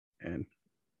And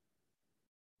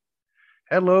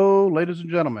hello, ladies and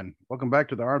gentlemen. Welcome back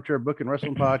to the Armchair Book and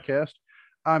Wrestling Podcast.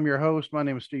 I'm your host. My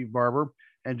name is Steve Barber.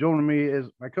 And joining me is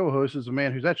my co-host is a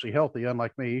man who's actually healthy,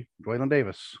 unlike me, Dwaylon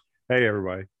Davis. Hey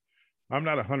everybody. I'm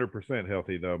not 100%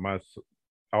 healthy though. My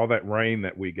all that rain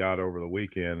that we got over the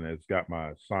weekend has got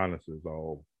my sinuses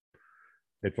all.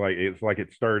 It's like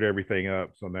it stirred everything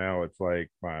up. So now it's like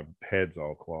my head's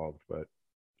all clogged. But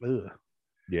Ugh.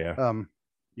 yeah, Um,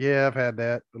 yeah, I've had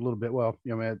that a little bit. Well,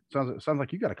 man, it sounds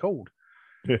like you got a cold.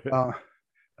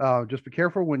 Uh, just be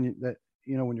careful when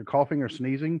you're coughing or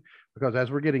sneezing, because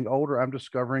as we're getting older, I'm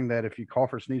discovering that if you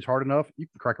cough or sneeze hard enough, you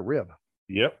can crack a rib.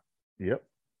 yep, yep.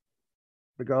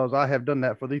 Because I have done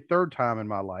that for the third time in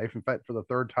my life. In fact, for the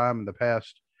third time in the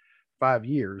past 5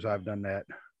 years, I've done that.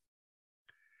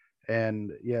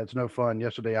 And yeah, it's no fun.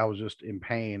 Yesterday, I was just in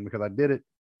pain because I did it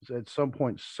at some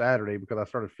point Saturday because I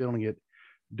started feeling it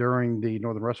during the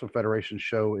Northern Wrestling Federation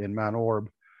show in Mount Orb.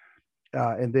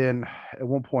 And then at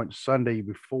one point Sunday,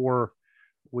 before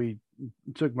we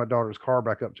took my daughter's car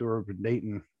back up to her in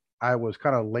Dayton, I was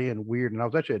kind of laying weird and I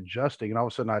was actually adjusting, and all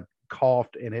of a sudden I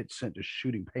coughed and it sent just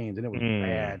shooting pains, and it was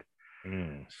bad.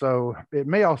 Mm. So it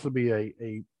may also be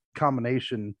a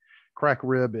combination crack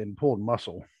rib and pulled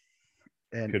muscle.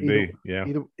 And Could either be. Yeah.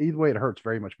 either way, it hurts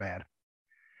very much bad.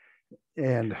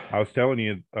 And I was telling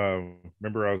you,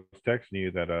 remember I was texting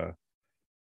you that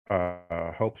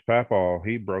Hope's Papaw,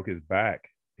 he broke his back.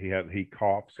 He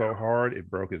coughed so hard it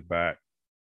broke his back.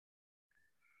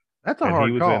 that's a And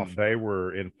hard cough. they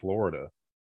were in Florida.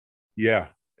 Yeah,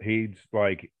 he's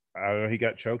like, I don't know, he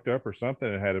got choked up or something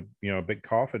and had a big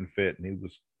coughing fit, and he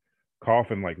was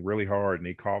coughing like really hard, and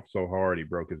he coughed so hard he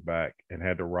broke his back and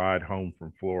had to ride home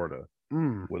from Florida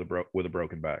Mm, with a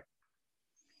broken back.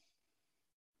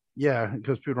 yeah,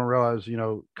 because people don't realize,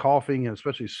 coughing and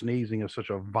especially sneezing is such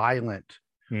a violent,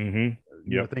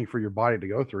 Mm-hmm. Yep. thing for your body to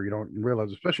go through. You don't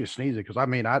realize, especially sneezing. Because I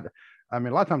mean, a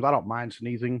lot of times I don't mind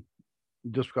sneezing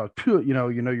just because, you're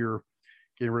getting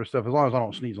rid of stuff. As long as I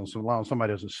don't sneeze on some, as long as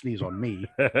somebody doesn't sneeze on me,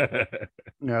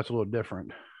 it's a little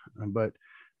different. But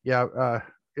yeah,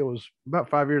 it was about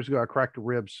 5 years ago. I cracked a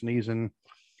rib sneezing.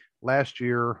 Last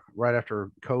year, right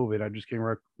after COVID, I just came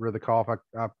rid of the cough.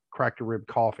 I cracked a rib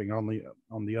coughing on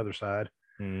the other side,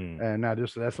 Mm. and I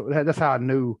just that's how I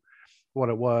knew what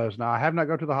it was. Now I have not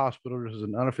gone to the hospital. This is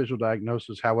an unofficial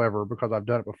diagnosis. However, because I've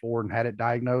done it before and had it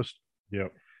diagnosed,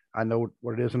 Yep. I know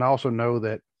what it is, and I also know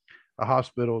that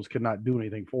hospitals cannot do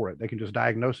anything for it. They can just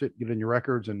diagnose it, get it in your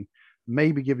records, and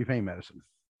maybe give you pain medicine.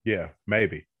 Yeah,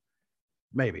 maybe.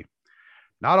 Maybe.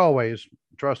 Not always.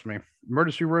 Trust me.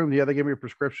 Emergency room, yeah, they gave me a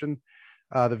prescription.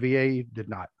 The VA did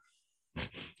not.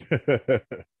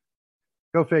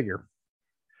 Go figure.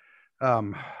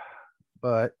 Um,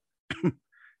 but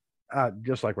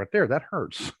just like right there, that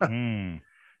hurts. Mm.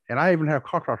 And I even have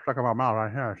cough drops stuck in my mouth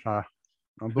right here. So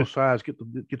on both sides, get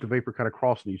the vapor kind of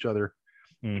crossing each other,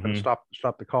 trying to Mm-hmm.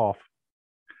 stop the cough.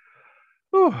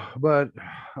 Whew, but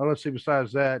let's see.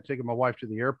 Besides that, taking my wife to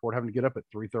the airport, having to get up at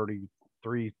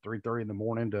 3:30 in the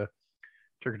morning to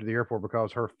take her to the airport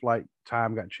because her flight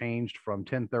time got changed from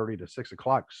 10:30 to 6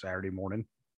 o'clock Saturday morning.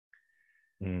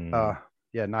 Uh, Mm.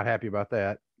 yeah, not happy about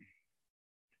that.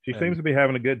 She seems And to be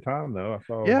having a good time though. I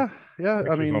saw yeah, yeah. I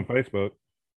pictures on mean, Facebook.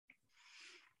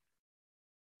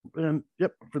 and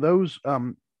yep. For those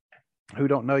who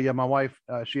don't know, yeah, my wife,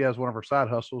 she has one of her side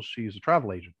hustles. She's a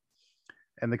travel agent,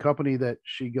 and the company that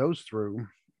she goes through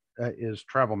is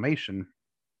Travelmation.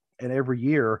 And every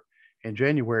year in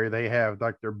January, they have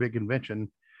like their big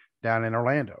convention down in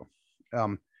Orlando.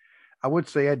 Um, I would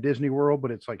say at Disney World,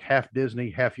 but it's like half Disney,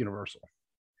 half Universal.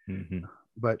 Mm-hmm.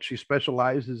 But she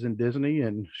specializes in Disney,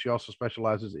 and she also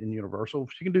specializes in Universal.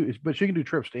 She can do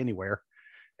trips to anywhere.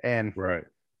 And Right.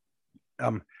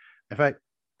 um, in fact,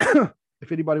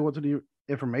 if anybody wants any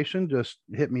information, just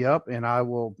hit me up, and I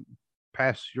will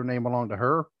pass your name along to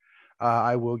her.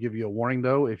 I will give you a warning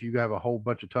though, if you have a whole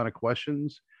bunch of ton of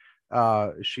questions,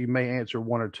 she may answer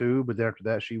one or two, but then after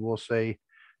that, she will say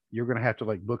you're going to have to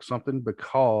like book something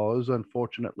because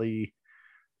unfortunately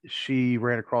she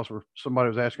ran across where somebody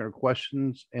was asking her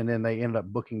questions and then they ended up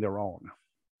booking their own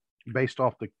based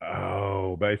off the.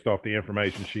 Oh, based off the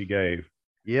information she gave.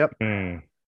 Yep. Mm.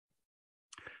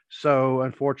 So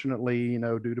unfortunately,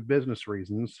 due to business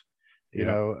reasons,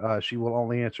 Yep. she will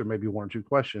only answer maybe one or two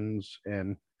questions,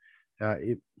 and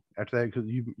it, after that, because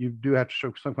you do have to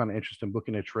show some kind of interest in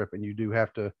booking a trip, and you do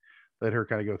have to let her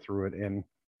kind of go through it, and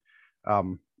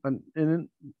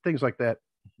things like that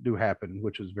do happen,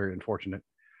 which is very unfortunate.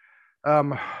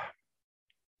 Um,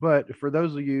 but for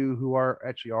those of you who are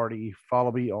actually already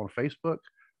follow me on Facebook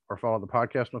or follow the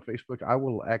podcast on Facebook, I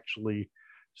will actually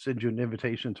send you an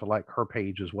invitation to like her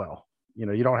page as well. You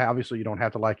don't obviously you don't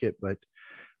have to like it, but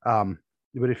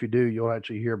if you do, you'll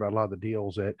actually hear about a lot of the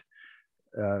deals that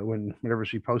whenever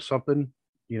she posts something,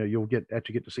 you'll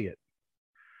actually get to see it.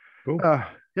 Cool.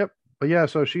 Yep. But yeah,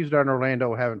 so she's down in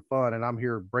Orlando having fun, and I'm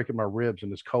here breaking my ribs in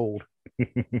this cold.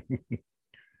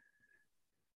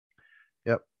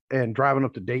 Yep. And driving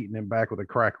up to Dayton and back with a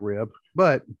cracked rib.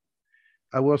 But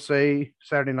I will say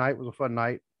Saturday night was a fun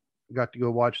night. Got to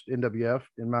go watch the NWF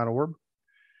in Mount Orb.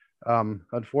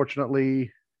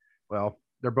 Unfortunately, well,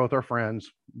 they're both our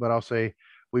friends, but I'll say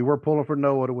we were pulling for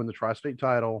Noah to win the tri-state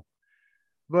title,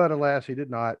 but alas, he did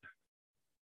not.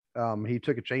 He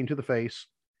took a chain to the face,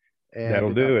 and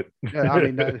that'll do it. Yeah, I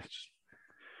mean that's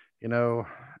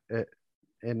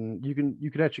and you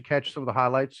can actually catch some of the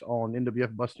highlights on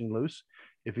NWF Busting Loose.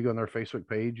 If you go on their Facebook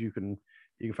page, you can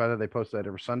find that they post that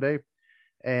every Sunday,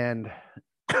 and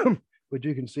but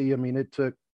you can see, I mean, it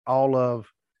took all of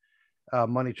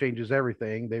Money Changes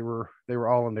Everything. They were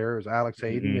all in there. It was Alex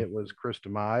Hayden. It was Chris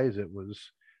Demise. It was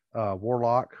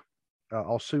Warlock,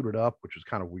 all suited up, which was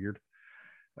kind of weird.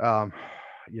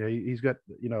 He's got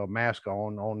a mask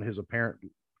on his apparent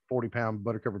 40-pound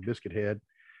butter covered biscuit head,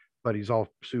 but he's all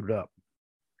suited up.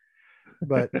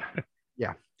 But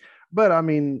yeah, but I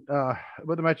mean,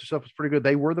 but the match itself was pretty good.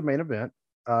 They were the main event.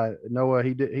 Noah,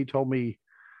 he told me,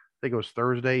 I think it was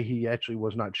Thursday, he actually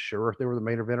was not sure if they were the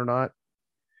main event or not.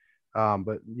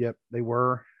 But yep, they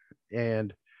were.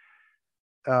 And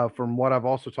from what I've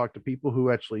also talked to people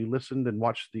who actually listened and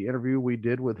watched the interview we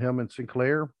did with him and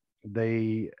Sinclair,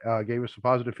 they gave us some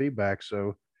positive feedback.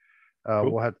 So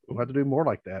cool. we'll have to do more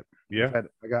like that. Yeah.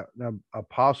 I got a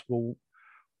possible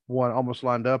one almost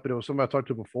lined up, and it was somebody I talked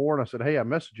to before, and I said, "Hey, I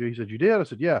messaged you." He said, "You did?" I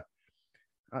said, "Yeah."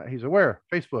 He's aware.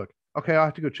 Facebook. Okay, I'll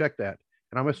have to go check that.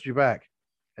 And I messaged you back.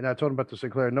 And I told him about the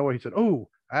Sinclair and Noah. He said, "Oh,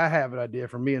 I have an idea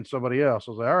for me and somebody else."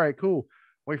 I was like, "All right, cool.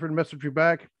 Wait for him to message you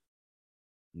back."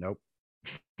 Nope.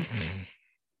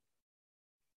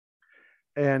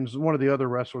 And one of the other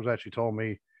wrestlers actually told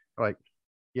me, like,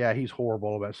 yeah, he's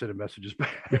horrible about sending messages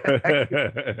back.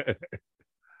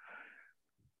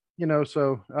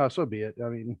 So be it. I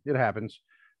mean, it happens.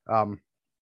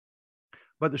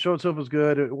 But the show itself was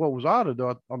good. What was odd,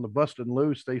 though, on the Bustin'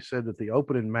 Loose, they said that the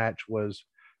opening match was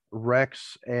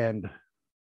Rex and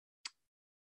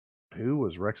who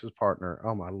was Rex's partner?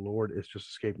 Oh my Lord, it's just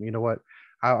escaped me. You know what?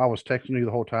 I was texting you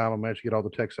the whole time. I managed to get all the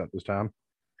texts out this time.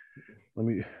 Let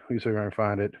me see if I can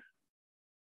find it.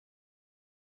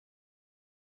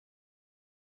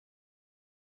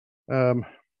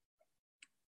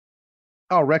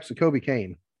 Rex and Kobe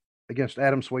Kane against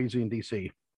Adam Swayze and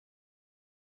DC.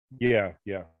 Yeah.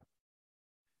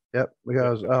 Yep,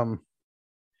 because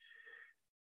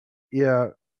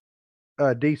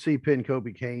DC pinned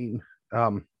Kobe Kane.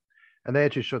 And they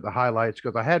actually showed the highlights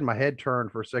because I had my head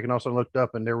turned for a second. Also looked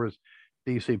up and there was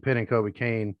DC pinning Kobe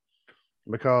Kane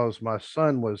because my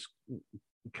son was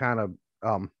kind of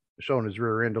showing his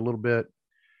rear end a little bit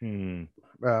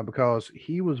because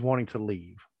he was wanting to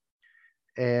leave.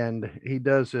 And he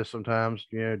does this sometimes,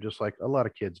 just like a lot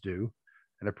of kids do.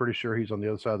 And I'm pretty sure he's on the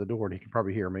other side of the door and he can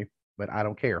probably hear me, but I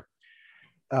don't care.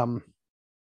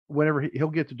 Whenever he'll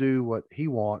get to do what he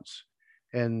wants,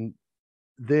 and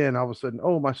then all of a sudden,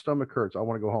 oh, my stomach hurts, I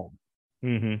want to go home.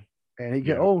 And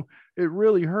he oh, it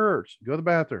really hurts, go to the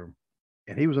bathroom.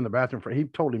 And he was in the bathroom he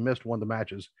totally missed one of the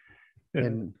matches.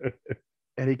 And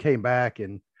and he came back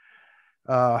and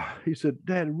he said,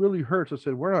 "Dad, it really hurts." I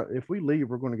said, "We're not, if we leave,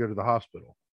 we're going to go to the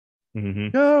hospital."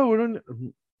 No, we don't.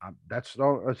 That's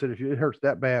all. I said, "If it hurts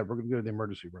that bad, we're going to go to the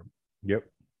emergency room." Yep.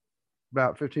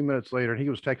 About 15 minutes later, and he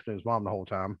was texting his mom the whole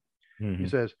time. He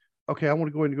says, "Okay, I want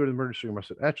to go in and go to the emergency room." I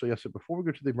said, "Before we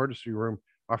go to the emergency room,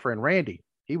 my friend Randy,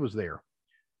 he was there.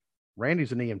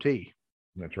 Randy's an EMT."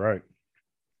 That's right.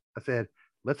 I said,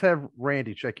 "Let's have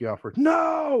Randy check you out first."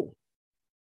 No,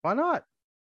 why not?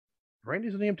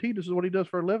 Randy's an EMT. This is what he does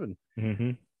for a living.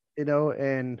 And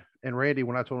Randy,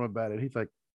 when I told him about it, he's like,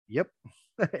 "Yep."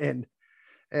 and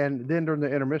then during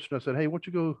the intermission, I said, "Hey, why don't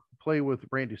you go play with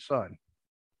Randy's son?"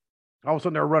 All of a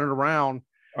sudden, they're running around.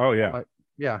 Oh yeah. Like,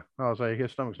 yeah. I was like,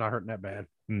 his stomach's not hurting that bad.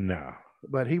 No.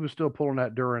 But he was still pulling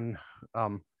that during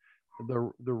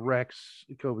the Rex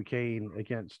Kobe Kane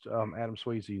against Adam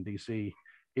Swayze in DC.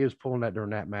 He was pulling that during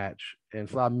that match. And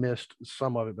so I missed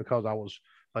some of it because I was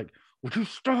like, "Would you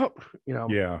stop?"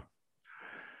 Yeah.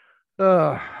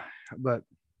 But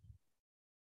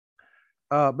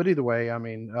either way, I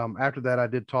mean, after that, I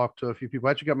did talk to a few people.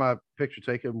 I actually got my picture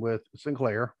taken with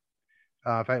Sinclair.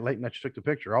 In fact, Leighton actually took the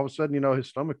picture. All of a sudden, his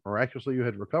stomach miraculously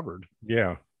had recovered.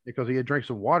 Yeah. Because he had drank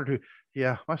some water too.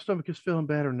 Yeah, my stomach is feeling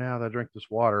better now that I drank this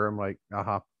water. I'm like,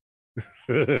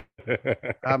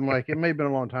 I'm like, it may have been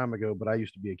a long time ago, but I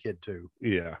used to be a kid too.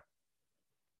 Yeah.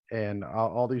 And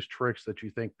all these tricks that you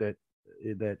think that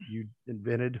you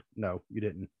invented, no, you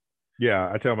didn't.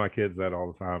 Yeah, I tell my kids that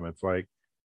all the time. It's like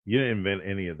you didn't invent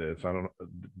any of this.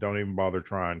 Don't even bother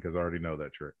trying because I already know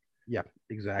that trick. Yeah,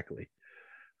 exactly.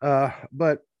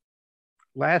 But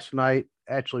last night,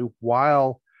 actually,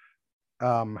 while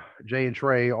Jay and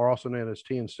Trey are also known as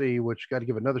TNC, which got to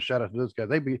give another shout out to those guys.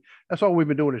 That's all we've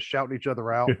been doing is shouting each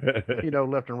other out,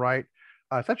 left and right.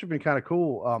 It's actually been kind of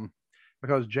cool.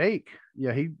 Because Jake,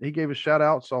 yeah, he gave us shout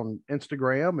outs on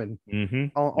Instagram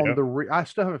and on Yep. the I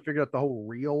still haven't figured out the whole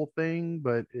reel thing,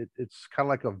 but it's kind of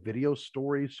like a video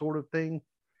story sort of thing.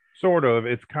 Sort of.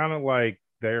 It's kind of like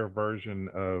their version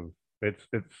of it's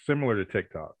similar to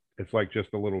TikTok. It's like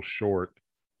just a little short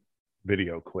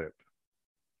video clip.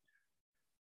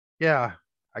 Yeah,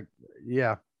 I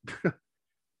yeah.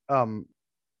 um,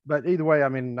 but either way, I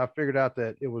mean, I figured out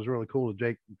that it was really cool to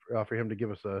Jake for him to give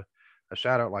us a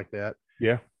shout out like that.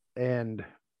 Yeah. And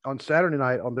on Saturday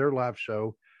night on their live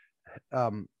show,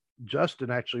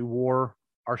 Justin actually wore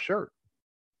our shirt.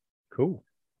 Cool.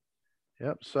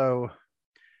 Yep. So,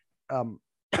 um,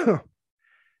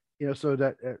 so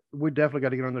that we definitely got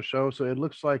to get on the show. So it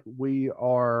looks like we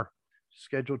are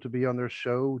scheduled to be on their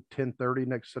show 10:30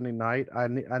 next Sunday night. I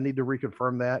need to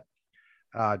reconfirm that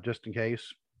just in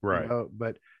case. Right.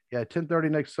 But yeah,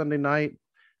 10:30 next Sunday night,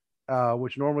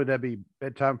 which normally that'd be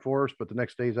bedtime for us, but the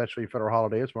next day is actually a federal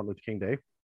holiday. It's Martin Luther King Day.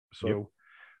 So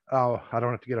I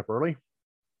don't have to get up early.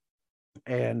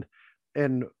 And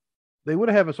they would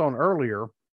have us on earlier,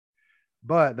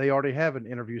 but they already have an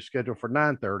interview scheduled for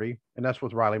 9:30, and that's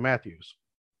with Riley Matthews.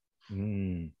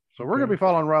 So we're going to be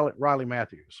following Riley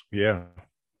Matthews. Yeah.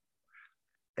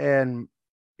 And,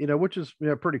 which is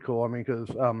pretty cool. I mean, because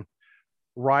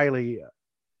Riley,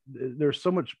 there's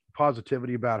so much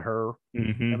positivity about her. I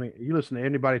mean, you listen to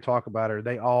anybody talk about her,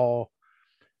 they all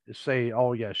say,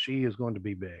 oh, yeah, she is going to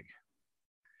be big.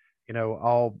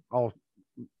 All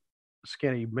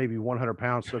skinny, maybe 100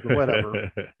 pounds, whatever.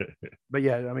 But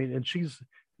yeah, I mean, and she's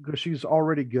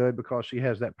already good because she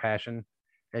has that passion.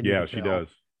 And yeah, she does.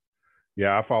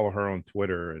 Yeah, I follow her on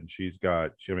Twitter, and she's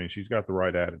got the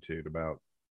right attitude about,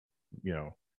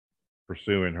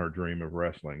 pursuing her dream of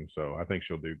wrestling. So I think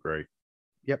she'll do great.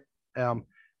 Yep.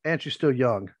 And she's still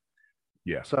young.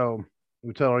 Yeah. So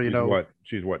we tell her,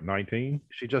 she's what, 19?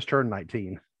 She just turned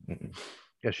 19.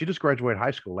 Yeah, she just graduated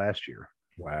high school last year.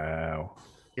 Wow.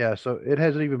 Yeah, so it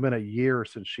hasn't even been a year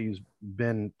since she's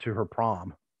been to her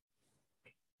prom.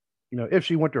 If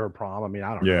she went to her prom, I mean,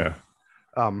 I don't know.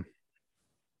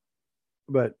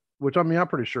 But which I mean, I'm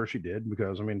pretty sure she did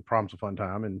because I mean, prom's a fun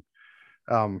time, and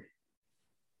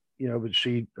but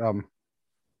she,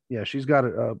 she's got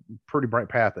a pretty bright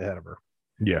path ahead of her.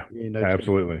 Yeah,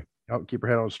 absolutely. Keep her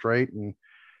head on straight, and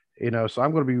so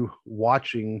I'm going to be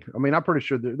watching. I mean, I'm pretty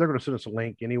sure they're going to send us a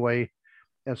link anyway.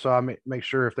 And so I make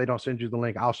sure if they don't send you the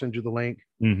link, I'll send you the link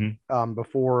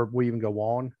before we even go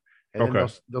on. And then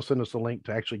they'll send us the link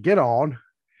to actually get on.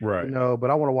 Right. But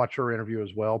I want to watch her interview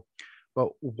as well. But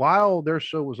while their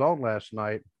show was on last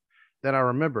night, then I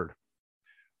remembered,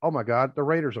 oh my God, the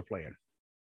Raiders are playing.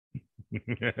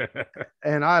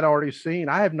 And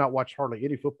I have not watched hardly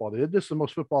any football. This is the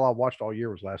most football I've watched all year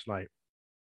was last night.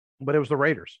 But it was the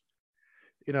Raiders.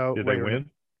 Did they win?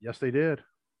 Yes, they did.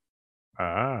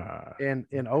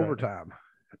 In overtime.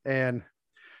 And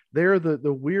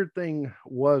the weird thing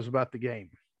was about the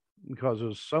game because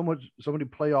there's so many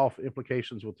playoff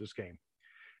implications with this game.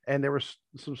 And there was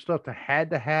some stuff that had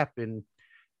to happen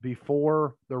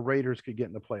before the Raiders could get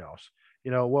in the playoffs.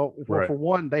 For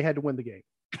one, they had to win the game.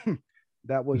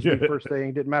 That was the first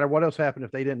thing. Didn't matter what else happened.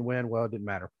 If they didn't win, well, it didn't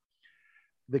matter.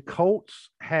 The Colts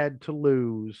had to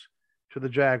lose to the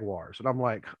Jaguars. And I'm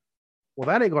like, well,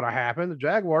 that ain't going to happen. The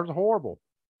Jaguars are horrible.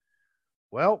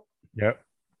 Well, yep.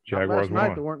 Jaguars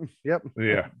won. Yep.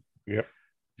 Yeah. Yep.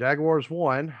 Jaguars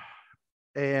won.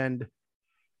 And,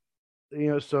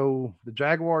 so the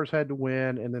Jaguars had to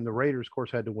win, and then the Raiders, of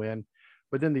course, had to win.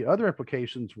 But then the other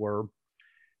implications were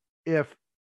if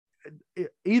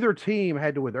either team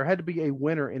had to win, there had to be a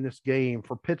winner in this game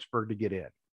for Pittsburgh to get in.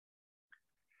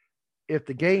 If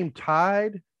the game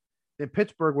tied, then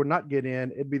Pittsburgh would not get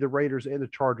in. It'd be the Raiders and the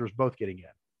Chargers both getting in.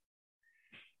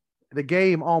 The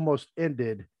game almost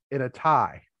ended in a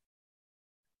tie.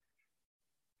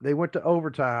 They went to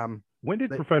overtime. When did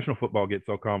professional football get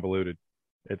so convoluted?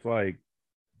 It's like,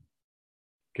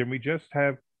 can we just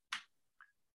have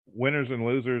winners and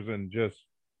losers and just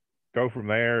go from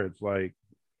there? It's like,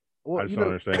 I just don't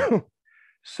understand.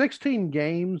 16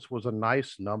 games was a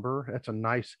nice number. That's a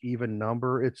nice even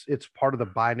number. It's part of the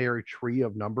binary tree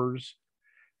of numbers.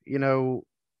 You know,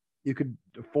 you could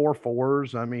four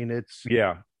fours. I mean, it's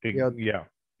Yeah. you know Yeah.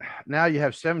 now you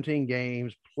have 17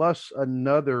 games plus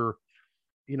another.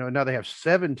 Now they have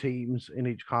 7 teams in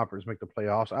each conference make the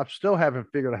playoffs. I still haven't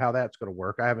figured out how that's going to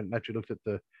work. I haven't actually looked at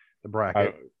the I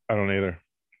bracket. I don't either.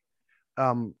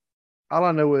 Um, all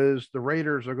I know is the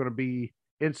Raiders are going to be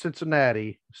in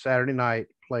Cincinnati Saturday night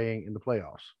playing in the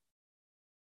playoffs.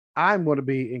 I'm going to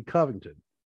be in Covington.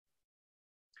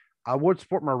 I would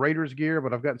support my Raiders gear,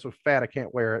 but I've gotten so fat I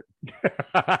can't wear it.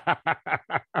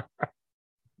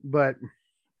 But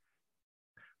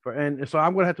and so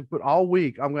I'm going to have to put all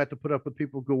week. I'm going to have to put up with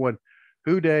people going,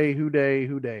 "Who day, who day,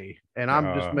 who day," and I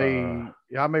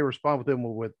may respond with them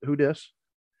with "Who dis,"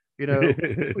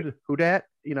 who dat,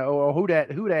 or who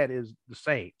dat is the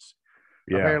Saints.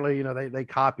 Yeah. Apparently, they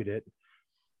copied it,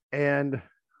 and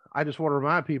I just want to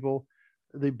remind people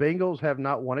the Bengals have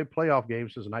not won a playoff game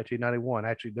since 1991.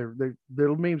 Actually,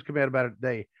 their memes come out about it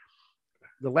today.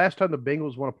 The last time the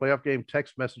Bengals won a playoff game,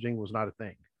 text messaging was not a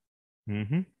thing.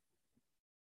 Mm-hmm.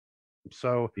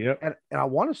 So, Yep. and I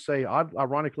want to say,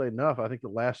 ironically enough, I think the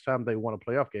last time they won a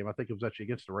playoff game, I think it was actually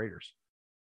against the Raiders.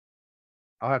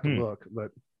 I'll have to look,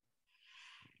 but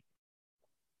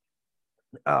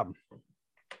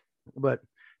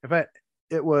in fact,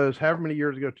 it was however many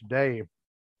years ago today.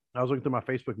 I was looking through my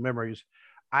Facebook memories.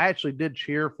 I actually did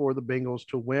cheer for the Bengals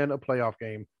to win a playoff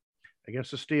game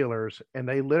against the Steelers, and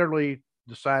they literally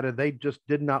decided they just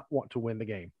did not want to win the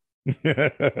game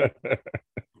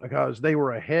because they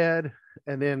were ahead,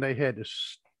 and then they had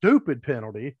this stupid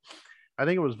penalty. I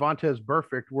think it was Vontaze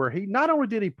Burfict, where he not only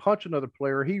did he punch another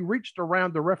player, he reached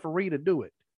around the referee to do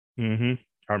it. Mm-hmm.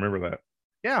 I remember that.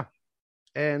 Yeah,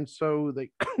 and so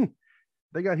they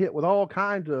they got hit with all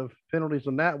kinds of penalties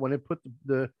on that one. It put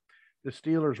the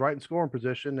Steelers right in scoring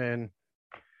position, and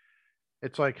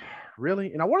it's like,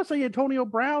 really? And I want to say Antonio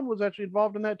Brown was actually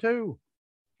involved in that too.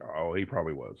 Oh, he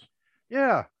probably was.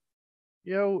 Yeah,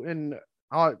 and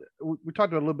we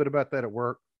talked a little bit about that at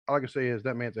work. All I can say is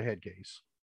that man's a head case.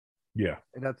 Yeah,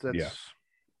 and that's yeah.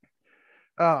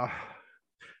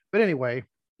 But anyway,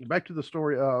 back to the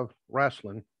story of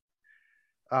wrestling.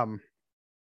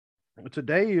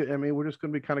 Today, I mean, we're just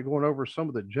going to be kind of going over some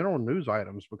of the general news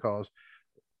items because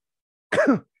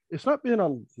it's not been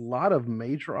a lot of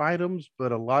major items,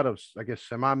 but a lot of, I guess,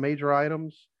 semi-major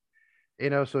items.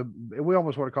 So we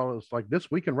almost want to call it like this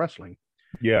week in wrestling.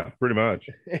 Yeah, pretty much.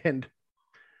 And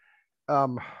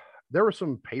there were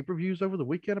some pay-per-views over the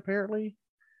weekend, apparently.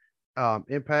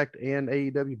 Impact and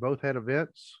AEW both had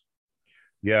events.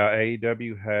 Yeah,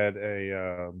 AEW had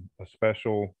a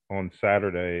special on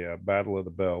Saturday, Battle of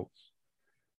the Belts.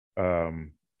 AEW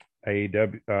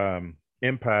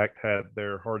Impact had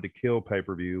their Hard to Kill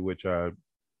pay-per-view, which I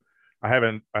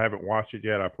haven't watched it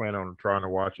yet. I plan on trying to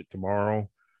watch it tomorrow.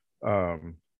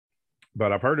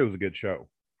 But I've heard it was a good show.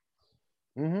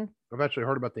 Mm-hmm. I've actually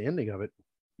heard about the ending of it.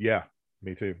 Yeah,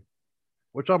 me too.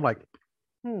 Which I'm like,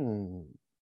 of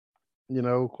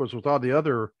course, with all the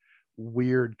other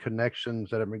weird connections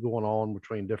that have been going on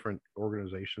between different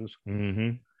organizations.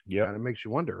 Mm-hmm. Yeah, and it makes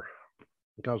you wonder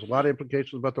because a lot of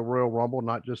implications about the Royal Rumble,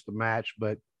 not just the match,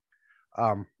 but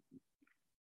some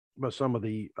of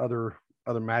the other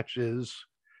matches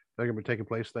that are going to be taking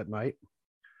place that night.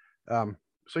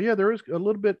 So yeah, there is a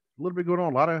little bit going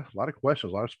on. A lot of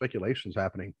questions, a lot of speculations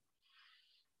happening.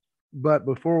 But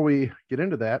before we get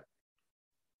into that,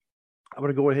 I'm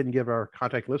going to go ahead and give our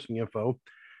contact listing info.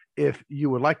 If you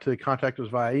would like to contact us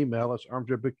via email, it's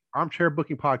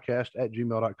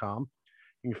armchairbookingpodcast@gmail.com.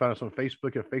 You can find us on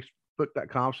Facebook at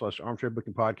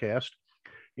facebook.com/armchairbookingpodcast.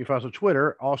 You can find us on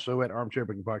Twitter, also at Armchair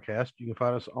Booking Podcast. You can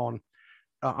find us on,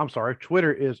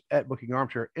 Twitter is at Booking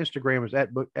Armchair. Instagram is at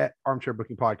Armchair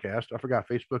Booking Podcast. I forgot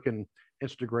Facebook and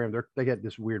Instagram. They got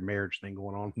this weird marriage thing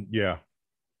going on. Yeah.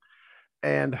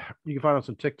 And you can find us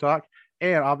on TikTok.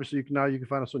 And obviously you can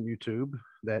find us on YouTube.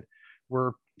 That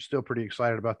we're still pretty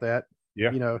excited about that.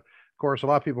 Yeah. Of course, a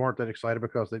lot of people aren't that excited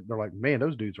because they're like, man,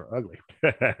 those dudes are ugly.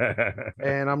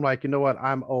 And I'm like, you know what?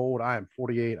 I'm old. I am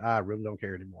 48. I really don't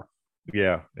care anymore.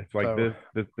 Yeah. It's like this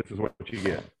is what you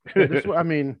get.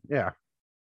 Yeah.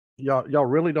 Y'all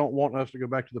really don't want us to go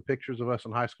back to the pictures of us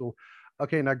in high school.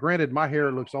 Okay. Now, granted, my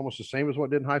hair looks almost the same as what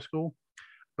it did in high school,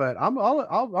 but I'm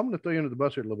going to throw you under the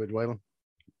bus here a little bit, Dwaylen.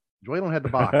 Dwaylen had the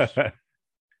box.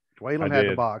 Dwaylen had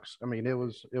the box. I mean, it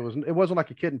wasn't like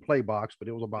a kid and play box, but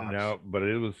it was a box. No, but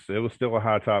it was still a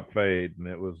high top fade, and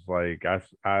it was like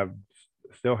I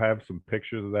still have some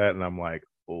pictures of that, and I'm like,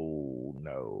 oh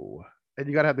no. And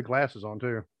you got to have the glasses on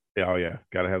too. Yeah, oh yeah,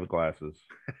 gotta have the glasses.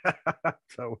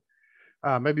 So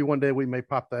maybe one day we may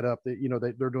pop that up.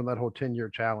 That they're doing that whole 10-year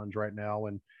challenge right now,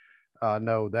 and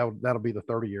no, that'll be the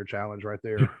 30-year challenge right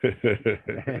there.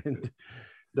 And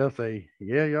they'll say,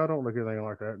 "Yeah, y'all don't look anything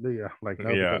like that, do you?" Like, no,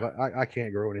 because Yeah. I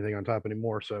can't grow anything on top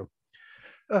anymore. So,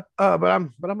 but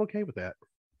I'm okay with that.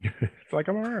 It's like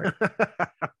I'm all right.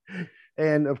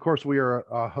 And of course, we are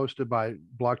hosted by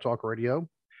Blog Talk Radio,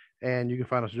 and you can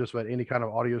find us just about any kind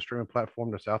of audio streaming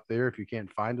platform that's out there. If you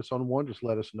can't find us on one, just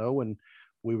let us know, and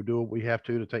we would do what we have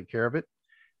to take care of it.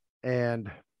 And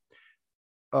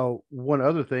one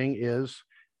other thing is,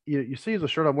 you see the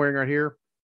shirt I'm wearing right here.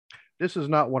 This is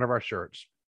not one of our shirts.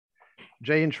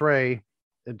 Jay and Trey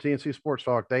and TNC Sports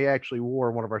Talk, they actually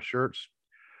wore one of our shirts.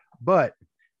 But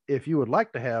if you would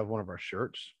like to have one of our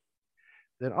shirts,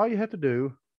 then all you have to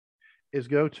do is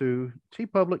go to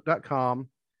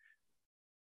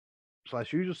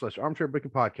tpublic.com/user/armchair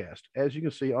booking podcast, as you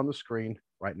can see on the screen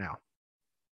right now.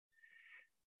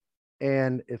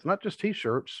 And it's not just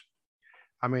t-shirts.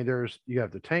 I mean, you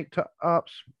have the tank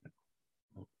tops,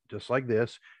 just like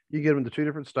this. You get them the two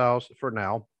different styles for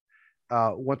now.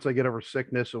 Once I get over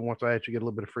sickness and once I actually get a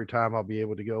little bit of free time, I'll be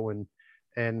able to go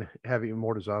and have even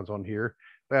more designs on here.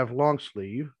 We have long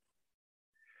sleeve.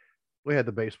 We had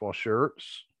the baseball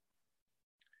shirts,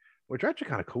 which are actually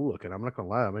kind of cool looking. I'm not gonna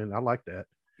lie. I mean, I like that.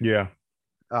 Yeah.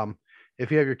 If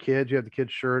you have your kids, you have the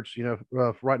kids' shirts.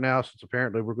 Right now, since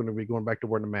apparently we're going to be going back to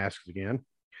wearing the masks again.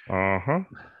 Uh-huh.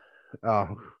 I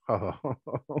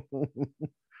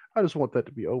just want that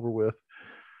to be over with.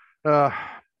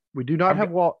 We do not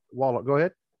have wallet. Go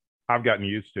ahead. I've gotten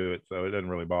used to it, so it doesn't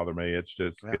really bother me. It's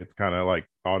just it's kind of like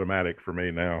automatic for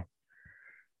me now.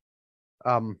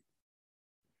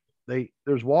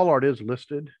 There's wall art is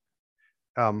listed.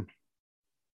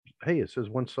 Hey, it says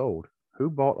one sold. Who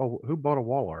bought a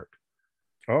wall art?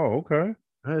 Oh, okay.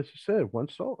 As you said, one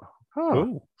sold. Huh.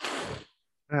 Cool.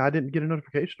 I didn't get a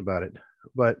notification about it,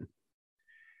 but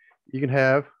you can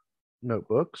have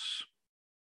notebooks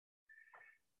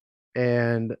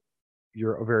and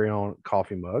your very own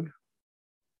coffee mug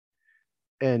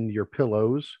and your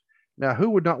pillows. Now,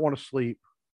 who would not want to sleep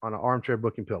on an armchair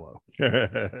booking pillow?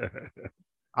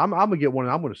 I'm gonna get one.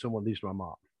 I'm gonna send one of these to my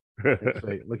mom and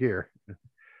say, "Look here,"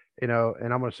 and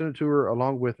I'm gonna send it to her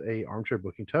along with a armchair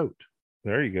booking tote.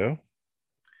 There you go.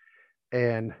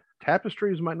 And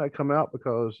tapestries might not come out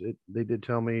because they did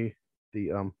tell me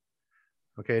the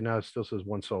okay, now it still says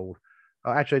one sold.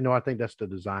 Actually, no, I think that's the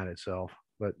design itself.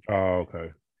 But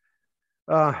okay.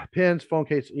 Pens, phone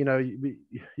case, you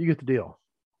get the deal.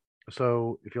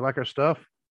 So if you like our stuff,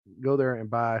 go there and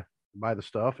buy the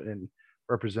stuff and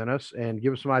represent us and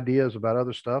give us some ideas about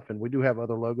other stuff. And we do have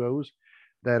other logos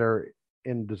that are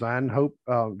in design. Hope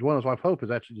Dwelling's wife Hope has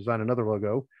actually designed another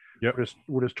logo. Yep.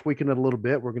 We're just tweaking it a little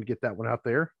bit. We're going to get that one out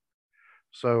there.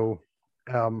 So,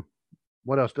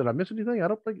 what else? Did I miss anything? I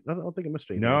don't think I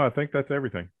missed anything. No, I think that's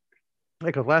everything.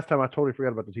 Because last time I totally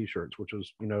forgot about the t-shirts, which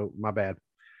was my bad.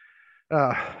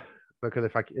 Because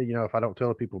if I don't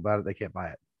tell people about it, they can't buy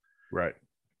it. Right.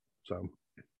 So,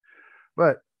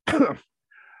 but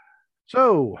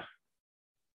so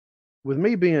with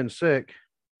me being sick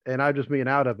and I just being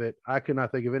out of it, I could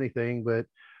not think of anything. But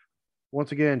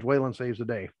once again, Dwaylen saves the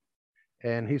day,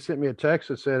 and he sent me a text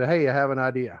that said, "Hey, I have an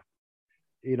idea."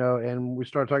 And we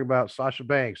started talking about Sasha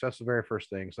Banks. That's the very first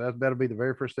thing. So that'll be the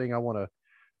very first thing I want to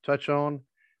touch on,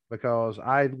 because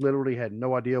I literally had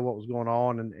no idea what was going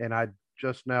on. And I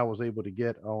just now was able to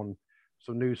get on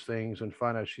some news things and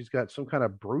find out she's got some kind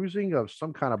of bruising of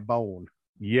some kind of bone.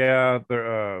 Yeah.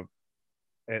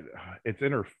 It's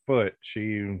in her foot.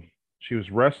 She was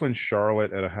wrestling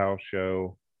Charlotte at a house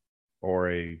show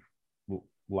or a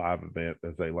live event,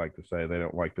 as they like to say. They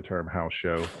don't like the term house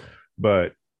show,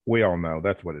 but we all know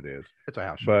that's what it is. It's a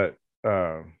house show.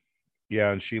 But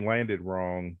yeah, and she landed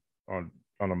wrong on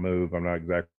a move. I'm not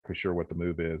exactly sure what the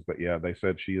move is, but yeah, they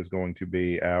said she is going to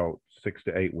be out 6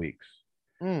 to 8 weeks.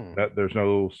 That there's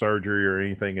no surgery or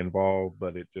anything involved,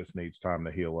 but it just needs time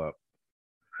to heal up.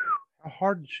 How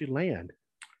hard did she land?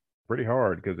 Pretty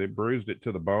hard, because it bruised it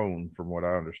to the bone, from what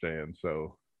I understand.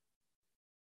 So,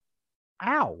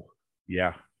 ow.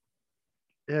 Yeah.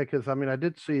 Yeah, because I mean, I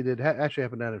did see that actually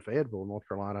happened down in Fayetteville, North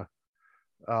Carolina.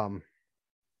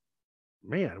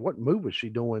 Man, what move was she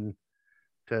doing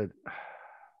to?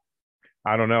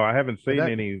 I don't know. I haven't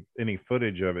seen any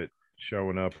footage of it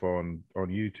showing up on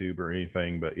YouTube or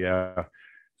anything, but yeah,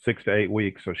 6 to 8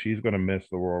 weeks. So she's going to miss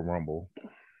the Royal Rumble.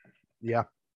 Yeah.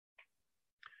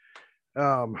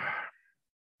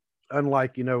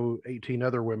 Unlike 18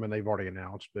 other women they've already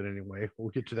announced, but anyway, we'll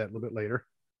get to that a little bit later.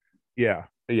 Yeah,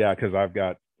 because I've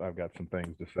got some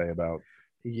things to say about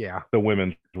Yeah, the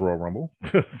women's Royal Rumble.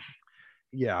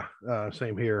 yeah,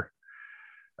 same here.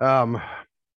 Um,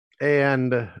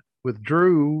 and with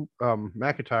Drew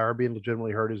McIntyre being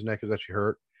legitimately hurt, his neck is actually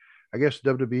hurt. I guess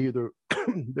WWE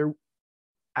they're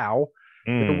ow,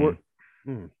 they're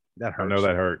Mm, that I know hurts.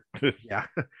 that hurt. Yeah,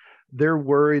 they're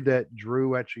worried that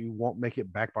Drew actually won't make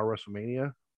it back by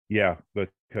WrestleMania. Yeah,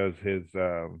 because his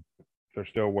they're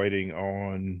still waiting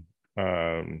on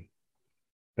I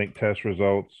think test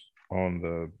results on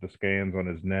the scans on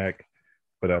his neck,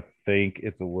 but I think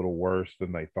it's a little worse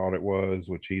than they thought it was,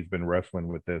 which he's been wrestling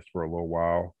with this for a little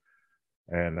while.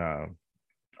 And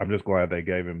I'm just glad they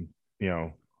gave him, you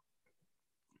know,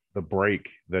 the break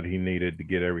that he needed to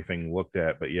get everything looked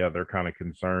at. But yeah, they're kind of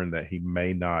concerned that he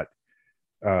may not,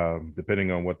 depending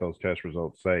on what those test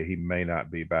results say, he may not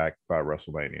be back by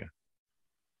WrestleMania.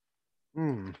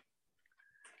 Hmm.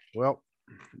 Well,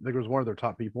 I think it was one of their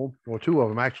top people. Well, two of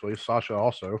them actually. Sasha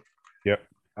also. Yep.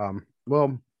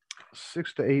 Well,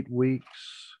 6 to 8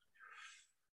 weeks.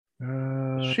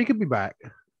 She could be back.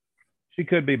 She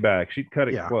could be back. She'd cut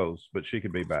it Yeah. close, but she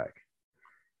could be back.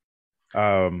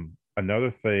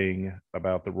 Another thing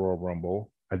about the Royal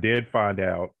Rumble, I did find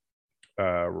out,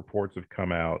 reports have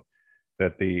come out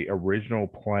that the original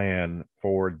plan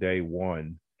for day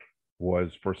one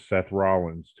was for Seth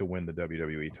Rollins to win the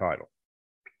WWE title.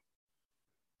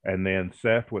 And then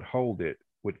Seth would hold it,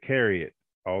 would carry it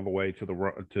all the way to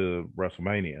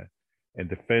WrestleMania and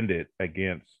defend it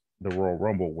against the Royal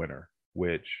Rumble winner,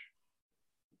 which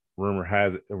rumor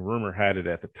had it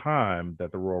at the time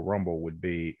that the Royal Rumble would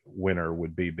be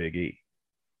Big E.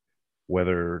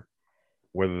 Whether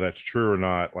that's true or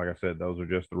not, like I said, those are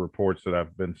just the reports that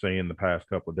I've been seeing the past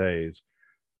couple of days.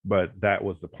 But that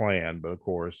was the plan. But of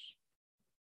course,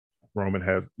 Roman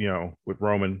has, with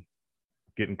Roman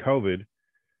getting COVID,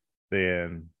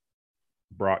 then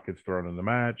Brock gets thrown in the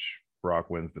match. Brock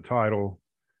wins the title.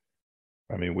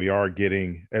 I mean, we are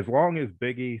getting, as long as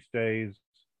Big E stays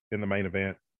in the main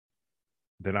event,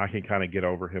 then I can kind of get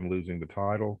over him losing the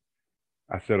title.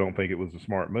 I still don't think it was a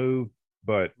smart move,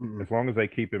 but as long as they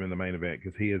keep him in the main event,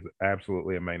 because he is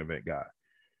absolutely a main event guy.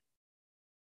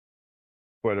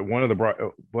 But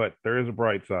there is a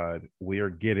bright side. We are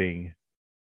getting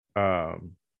Brock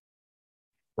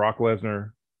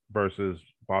Lesnar versus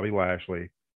Bobby Lashley,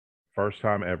 first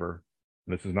time ever.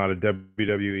 And this is not a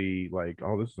WWE like,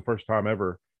 oh, this is the first time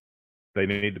ever. They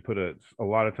need to put a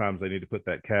lot of times they need to put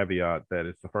that caveat that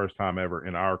it's the first time ever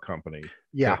in our company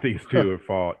that these two have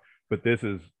fought. But this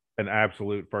is an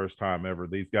absolute first time ever.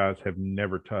 These guys have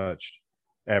never touched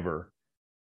ever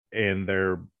in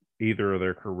either of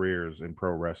their careers in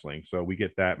pro wrestling. So we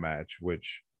get that match, which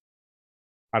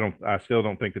I still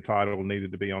don't think the title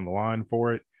needed to be on the line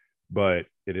for it, but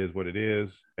it is what it is,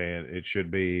 and it should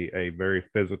be a very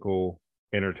physical,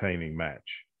 entertaining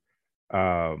match.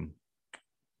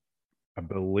 I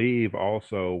believe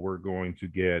also we're going to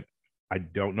get, I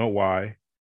don't know why,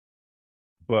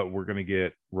 but we're going to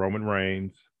get Roman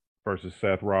Reigns versus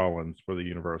Seth Rollins for the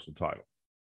Universal title.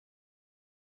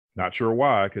 Not sure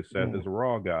why, because Seth is a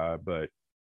Raw guy, but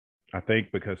I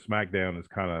think because SmackDown is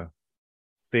kind of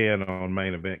thin on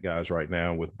main event guys right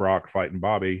now with Brock fighting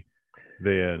Bobby,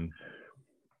 then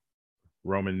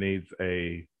Roman needs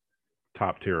a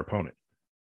top tier opponent.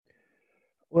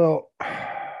 Well,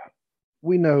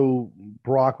 we know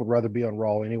Brock would rather be on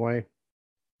Raw anyway.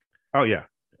 Oh yeah,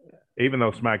 even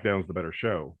though SmackDown's the better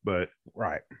show, but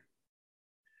right.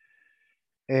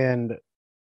 And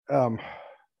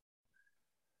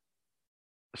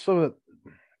so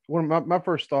when my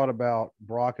first thought about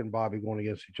Brock and Bobby going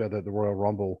against each other at the Royal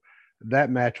Rumble, that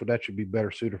match would actually be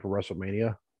better suited for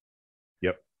WrestleMania.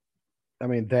 Yep. I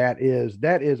mean, that is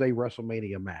a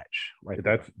WrestleMania match, right?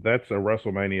 That's a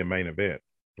WrestleMania main event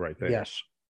right there. Yes,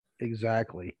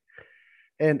 exactly.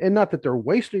 And not that they're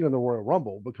wasting on the Royal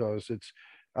Rumble, because it's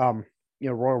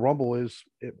Royal Rumble is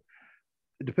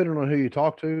depending on who you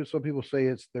talk to. Some people say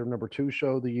it's their number 2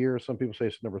 show of the year. Some people say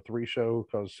it's number 3 show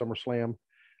because SummerSlam.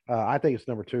 I think it's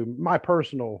number 2. My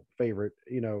personal favorite,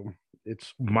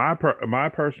 it's my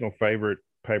personal favorite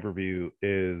pay-per-view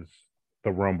is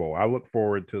the Rumble. I look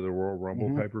forward to the Royal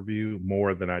Rumble pay-per-view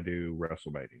more than I do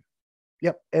WrestleMania.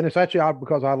 Yep. And it's actually odd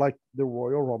because I like the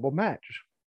Royal Rumble match.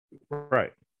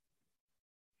 Right.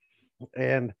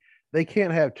 And they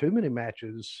can't have too many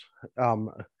matches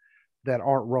that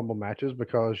aren't Rumble matches,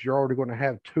 because you're already going to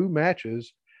have 2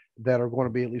 matches that are going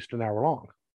to be at least an hour long.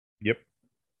 Yep.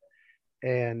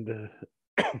 And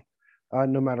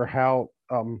no matter how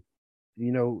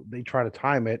they try to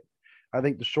time it, I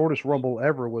think the shortest Rumble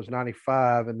ever was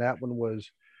 95, and that one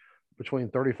was between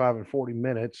 35 and 40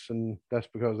 minutes, and that's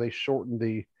because they shortened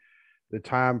the the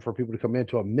time for people to come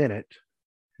into a minute.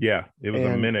 Yeah, it was a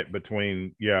And minute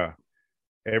between. Yeah,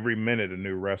 every minute a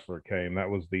new wrestler came. That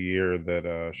was the year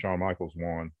that Shawn Michaels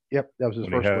won yep, that was his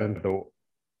when he first had win. the.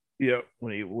 Yeah,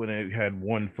 when he had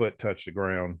 1 foot touch the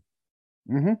ground.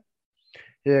 Mm-hmm.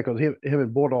 Yeah, because him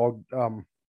and Bulldog,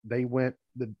 they went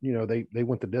they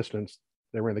went the distance.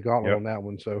 They ran the gauntlet Yep. on that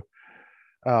one. So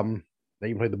they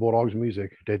even played the Bulldogs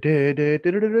music. Yeah,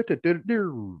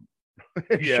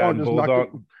 Sean and just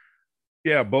knocked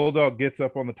it. Bulldog gets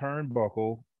up on the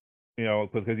turnbuckle,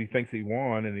 because he thinks he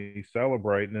won and he's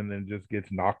celebrating, and then just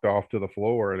gets knocked off to the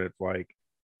floor. And it's like,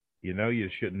 you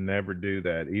should never do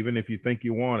that. Even if you think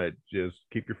you won it, just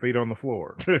keep your feet on the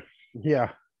floor.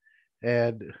 Yeah,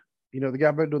 and the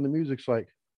guy back doing the music's like,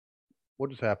 what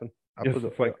just happened? I It's put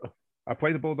just like, I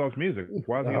play the Bulldogs music.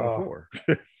 Why is he on the floor?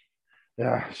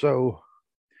 yeah. So,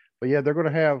 but yeah, they're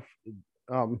going to have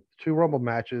 2 Rumble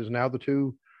matches now, the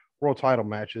 2 world title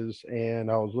matches,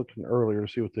 and I was looking earlier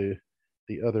to see what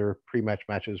the other pre-match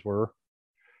matches were.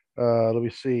 Let me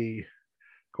see.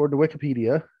 According to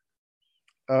Wikipedia,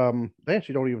 they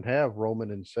actually don't even have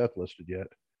Roman and Seth listed yet.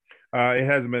 It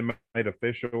hasn't been made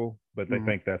official, but they Mm.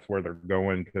 think that's where they're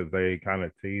going because they kind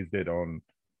of teased it on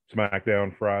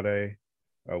SmackDown Friday,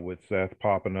 with Seth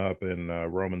popping up in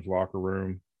Roman's locker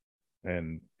room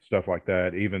and stuff like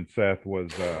that. Even Seth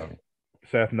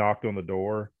knocked on the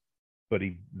door, but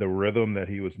the rhythm that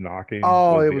he was knocking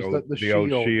Oh, was it was the the old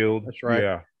Shield. Shield. That's right.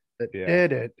 Yeah, That yeah,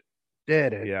 did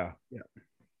it. yeah. Yeah.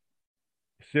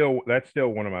 That's still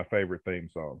one of my favorite theme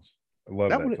songs. I love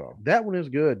That that one song. that one is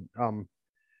good.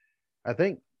 I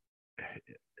think,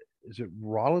 is it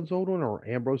Rollins' old one or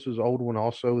Ambrose's old one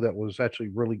also that was actually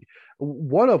really,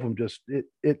 one of them just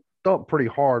it thumped pretty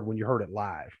hard when you heard it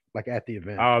live, like at the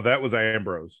event. Oh, that was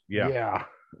Ambrose. Yeah, Yeah.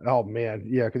 Oh man.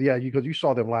 Yeah, because you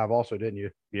saw them live also, didn't you?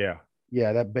 yeah,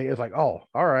 Yeah, that is like, oh,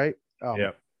 all right.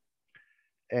 yeah.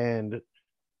 And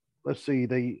let's see,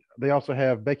 they also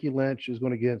have Becky Lynch is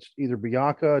going against either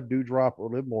Bianca, Doudrop, or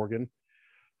Liv Morgan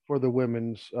for the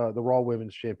Raw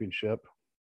Women's Championship.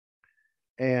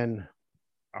 And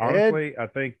Ed, Honestly, I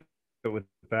think that with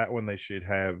that one they should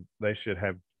have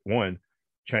one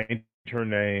change her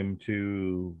name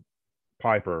to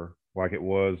Piper like it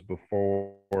was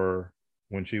before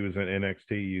when she was in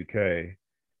NXT UK,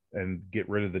 and get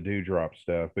rid of the Dewdrop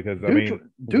stuff because I mean, one,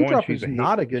 Doudrop she's is a he,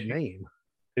 not a good she, name.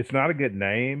 it's not a good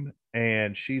name,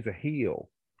 and she's a heel,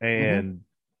 Mm-hmm. and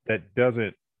that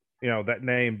doesn't, that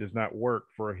name does not work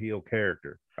for a heel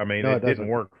character. I mean, No, it it didn't doesn't.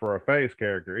 work for a face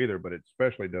character either, but it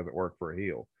especially doesn't work for a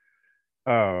heel.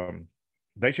 um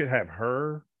they should have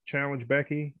her challenge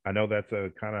Becky. I know that's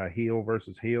a kind of heel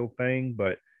versus heel thing,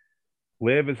 but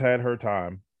Liv has had her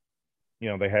time.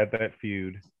 They had that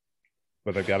feud,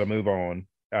 but they've got to move on.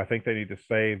 I think they need to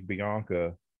save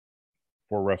Bianca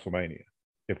for WrestleMania.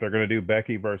 If they're going to do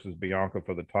Becky versus Bianca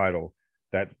for the title,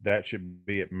 that should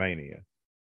be at Mania,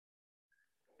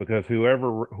 because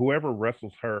whoever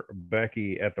wrestles her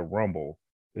Becky at the Rumble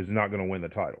is not going to win the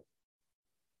title.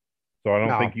 So I don't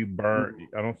No, think you burn.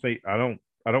 I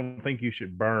don't think you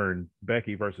should burn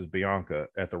Becky versus Bianca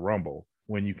at the Rumble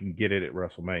when you can get it at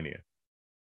WrestleMania.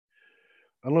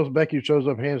 unless Becky shows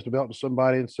up, hands the belt to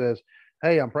somebody, and says,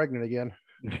 "Hey, I'm pregnant again."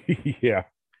 Yeah,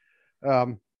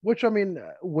 Which, I mean,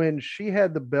 when she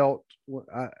had the belt,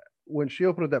 when she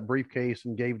opened up that briefcase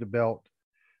and gave the belt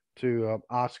to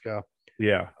Asuka,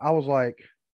 yeah, I was like,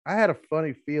 I had a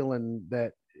funny feeling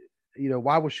that,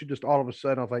 why was she just all of a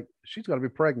sudden? I was like, she's going to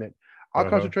be pregnant. I'll uh-huh.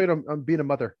 concentrate on being a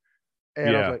mother. And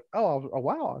I was Yeah. like, oh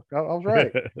wow, I was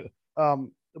right.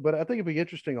 But I think it'd be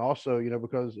interesting also,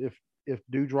 because if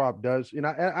Doudrop does,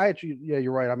 I actually, yeah,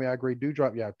 you're right. I mean, I agree.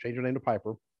 Doudrop, yeah, change her name to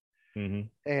Piper, Hmm.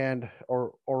 and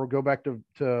or go back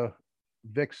to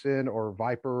Vixen or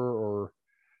Viper or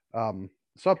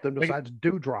something besides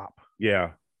Doudrop.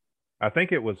 Yeah, I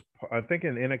think it was. I think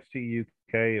in NXT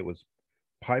UK it was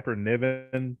Piper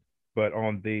Niven, but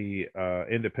on the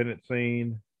independent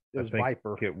scene, It I was think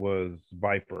Viper. it was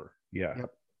Viper. Yeah, Yep.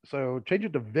 So change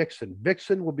it to Vixen.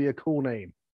 Vixen would be a cool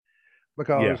name yeah,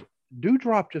 because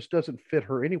Doudrop just doesn't fit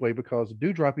her anyway. Because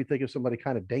Doudrop, you think of somebody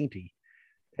kind of dainty,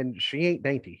 and she ain't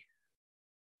dainty.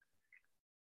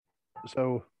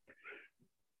 So,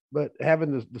 but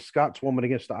having the Scots woman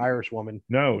against the Irish woman,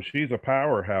 no, she's a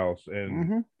powerhouse,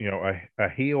 and mm-hmm, a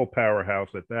heel powerhouse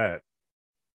at that.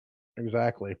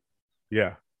 exactly.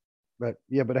 Yeah, But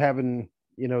yeah, but having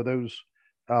those,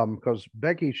 because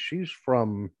Becky, she's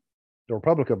from the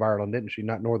Republic of Ireland, didn't she?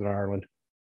 Not Northern Ireland,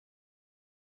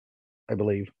 I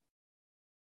believe.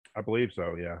 I believe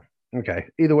so. Yeah, Okay.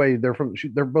 Either way, they're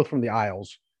both from the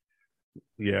Isles.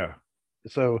 yeah.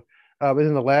 So, but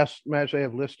in the last match they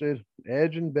have listed,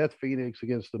 Edge and Beth Phoenix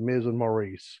against the Miz and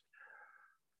Maurice.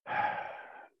 I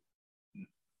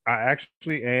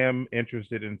actually am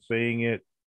interested in seeing it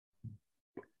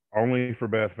only for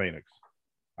Beth Phoenix.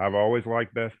 I've always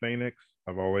liked Beth Phoenix.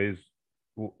 I've always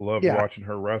loved watching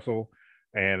her wrestle,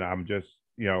 and I'm just,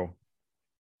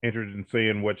 interested in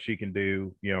seeing what she can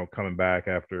do, coming back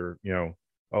after,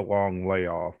 a long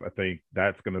layoff. I think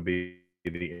that's going to be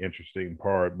the interesting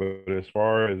part. But as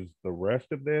far as the rest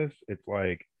of this, it's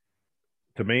like,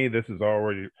 to me, this has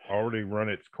already run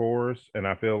its course, and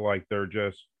I feel like they're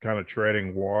just kind of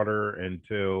treading water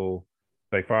until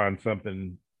they find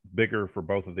something bigger for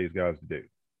both of these guys to do.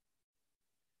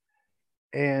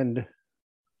 And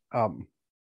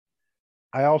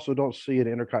I also don't see an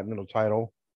Intercontinental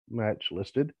title match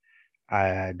listed.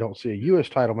 I don't see a U.S.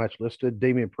 title match listed.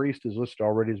 Damian Priest is listed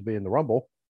already as being the Rumble.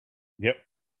 Yep.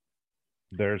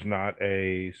 There's not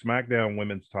a SmackDown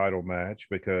women's title match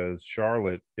because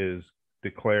Charlotte is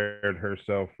declared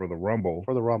herself for the Rumble.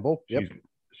 For the Rumble. Yep.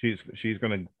 She's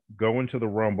going to go into the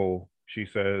Rumble. She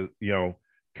says,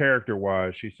 character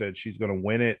wise, she said she's going to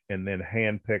win it and then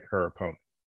handpick her opponent,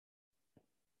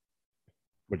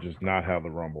 which is not how the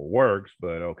Rumble works,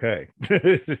 but okay.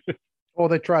 Well,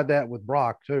 they tried that with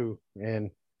Brock too,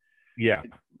 and yeah,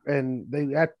 and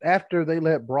they after they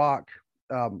let Brock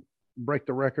break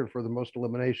the record for the most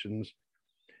eliminations.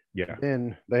 Yeah.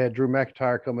 Then they had Drew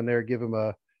McIntyre come in there, give him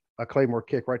a Claymore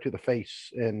kick right to the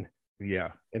face, and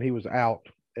and he was out.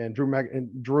 And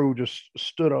Drew just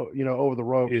stood, over the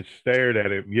rope. It stared at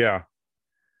him. Yeah.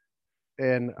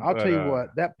 And I'll tell you what,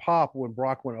 that pop when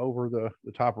Brock went over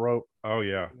the top rope. Oh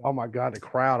yeah. Oh my God, the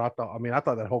crowd! I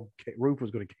thought that whole roof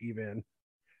was going to cave in.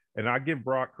 And I give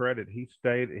Brock credit. He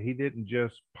stayed. He didn't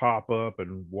just pop up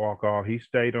and walk off. He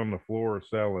stayed on the floor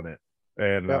selling it.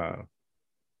 And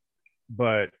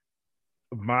but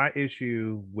my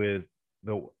issue with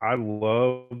I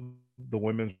love the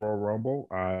Women's Royal Rumble.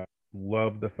 I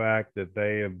love the fact that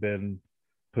they have been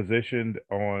positioned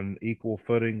on equal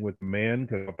footing with men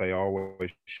because they always.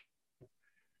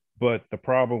 But the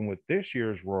problem with this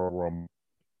year's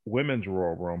Women's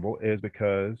Royal Rumble is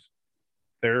because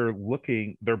they're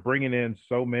bringing in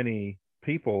so many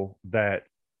people that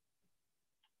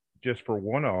just for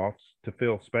one-offs to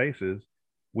fill spaces.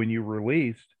 When you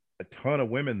released a ton of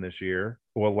women this year,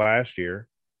 well, last year,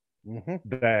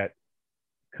 that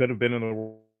could have been in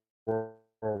the Royal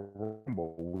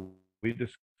Rumble. We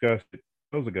discussed it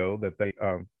years ago that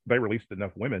they released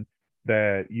enough women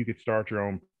that you could start your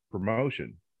own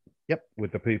promotion. Yep.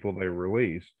 With the people they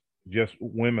released, just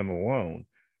women alone.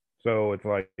 So it's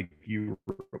like you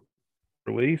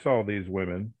release all these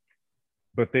women,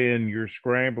 but then you're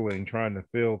scrambling trying to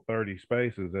fill 30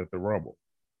 spaces at the Rumble.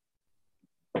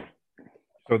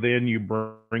 So then you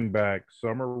bring back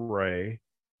Summer Rae,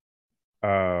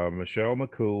 Michelle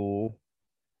McCool.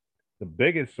 The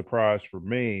biggest surprise for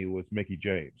me was Mickie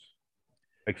James,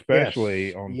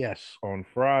 especially on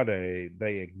Friday.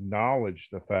 They acknowledged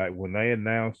the fact when they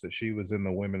announced that she was in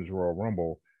the Women's Royal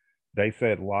Rumble. They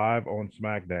said live on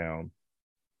SmackDown,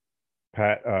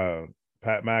 Pat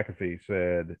McAfee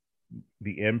said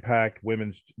the Impact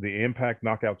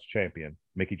Knockouts champion,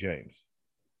 Mickie James.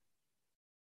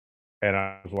 And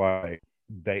I was like,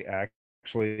 they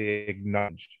actually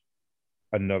acknowledged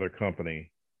another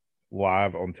company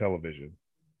live on television,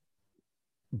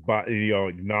 but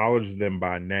acknowledged them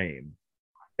by name.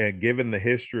 And given the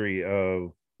history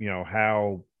of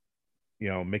how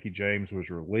Mickie James was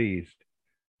released,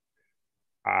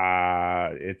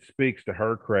 it speaks to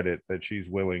her credit that she's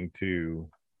willing to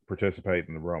participate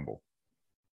in the Rumble.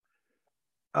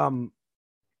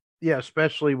 Yeah,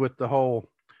 especially with the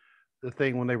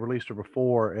thing when they released her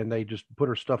before and they just put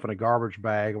her stuff in a garbage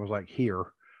bag and was like, here,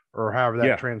 or however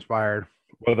that transpired.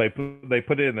 Well, they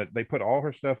put all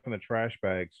her stuff in the trash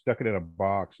bag, stuck it in a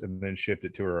box, and then shipped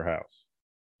it to her house.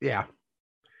 Yeah.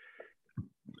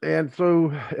 And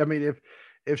so, I mean,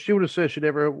 if she would have said she'd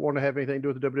never want to have anything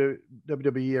to do with the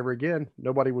WWE ever again,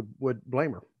 nobody would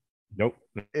blame her. Nope.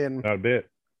 And not a bit.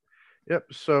 Yep.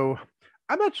 So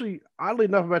I'm actually, oddly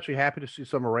enough, happy to see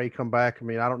Summer Rae come back. I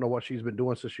mean, I don't know what she's been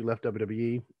doing since she left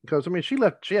WWE because, I mean, she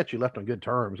actually left on good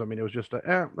terms. I mean, it was just,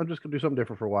 I'm just going to do something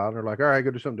different for a while. And they're like, all right,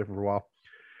 go do something different for a while.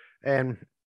 And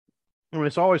I mean,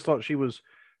 it's always thought she was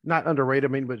not underrated.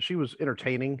 I mean, but she was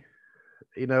entertaining.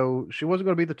 She wasn't going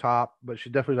to be the top, but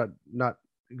she's definitely not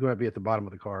going to be at the bottom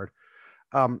of the card.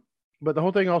 But the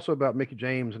whole thing also about Mickie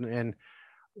James and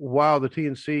while the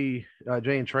TNC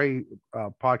Jay and Trey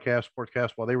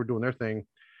sportscast, while they were doing their thing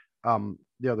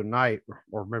the other night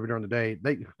or maybe during the day,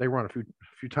 they run a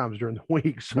few times during the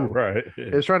week. So right.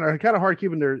 It's kind of hard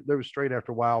keeping their straight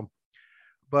after a while.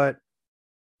 But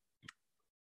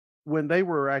when they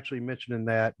were actually mentioning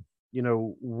that,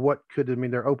 what could I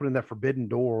mean? They're opening that forbidden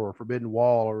door or forbidden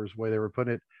wall, or is the way they were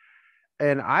putting it.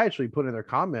 And I actually put in their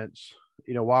comments,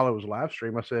 while it was live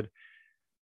stream, I said,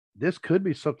 this could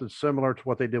be something similar to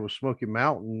what they did with Smoky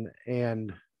Mountain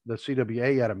and the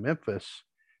CWA out of Memphis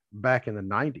back in the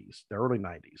 90s, the early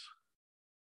 90s.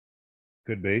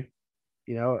 Could be.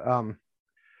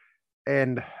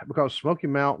 And because Smoky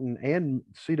Mountain and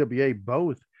CWA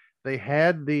both, they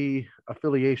had the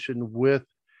affiliation with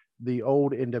the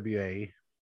old NWA,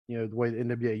 the way the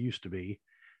NWA used to be,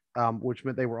 which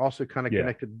meant they were also kind of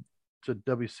connected to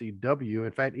WCW.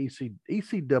 In fact,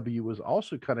 ECW was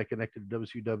also kind of connected to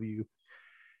WCW.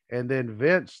 And then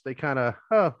Vince, they kind of,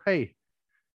 oh, hey,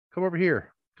 come over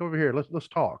here, let's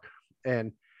talk.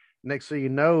 And next thing you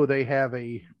know, they have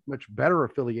a much better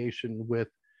affiliation with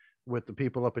the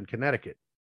people up in Connecticut.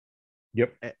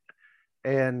 Yep.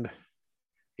 And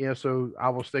so I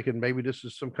was thinking maybe this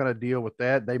is some kind of deal with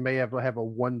that. They may have a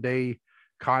 1-day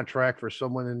contract for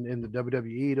someone in the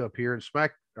WWE to appear in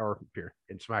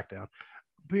SmackDown,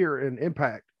 appear in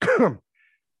Impact, kind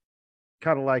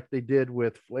of like they did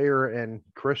with Flair and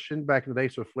Christian back in the day,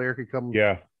 so Flair could come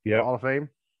to Hall of Fame.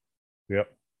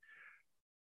 Yep.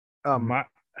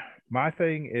 My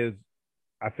thing is,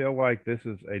 I feel like this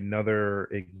is another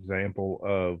example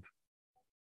of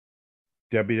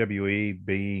WWE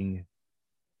being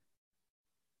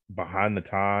behind the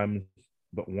times,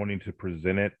 but wanting to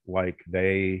present it like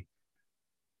they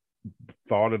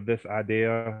thought of this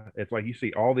idea. It's like you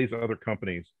see all these other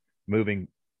companies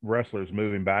wrestlers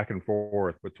moving back and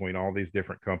forth between all these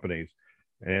different companies.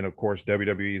 And of course,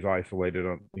 WWE is isolated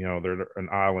on, they're an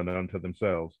island unto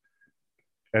themselves.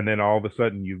 And then all of a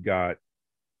sudden you've got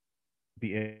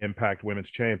the Impact Women's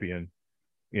Champion,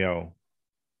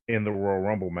 in the Royal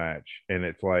Rumble match. And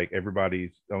it's like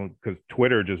everybody's, because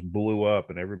Twitter just blew up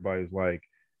and everybody's like,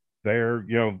 they're,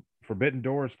 Forbidden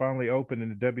Doors finally open in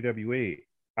the WWE.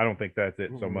 I don't think that's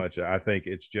it so much. I think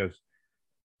it's just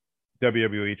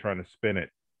WWE trying to spin it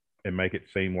and make it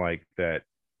seem like that,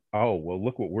 oh, well,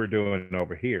 look what we're doing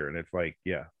over here. And it's like,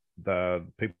 yeah, the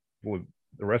people,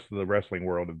 the rest of the wrestling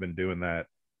world have been doing that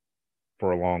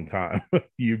for a long time.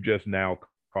 You've just now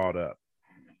caught up.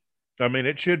 I mean,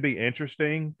 it should be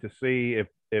interesting to see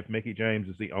if Mickie James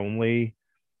is the only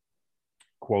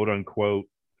quote unquote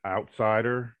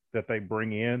outsider that they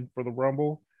bring in for the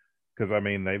Rumble. Because I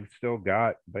mean, they've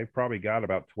probably got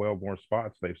about 12 more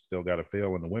spots they've still got to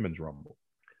fill in the Women's Rumble.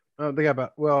 They got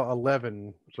about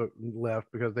 11 left,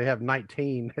 because they have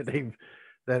 19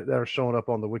 that are showing up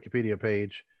on the Wikipedia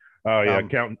page. Oh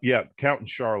yeah, counting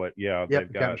Charlotte. Yeah,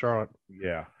 they've got counting Charlotte.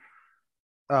 Yeah.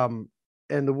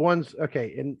 And the ones,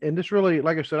 okay, and this really,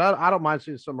 like I said, I don't mind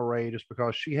seeing Summer Rae just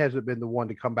because she hasn't been the one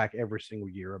to come back every single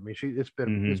year. I mean, it's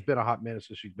been a hot minute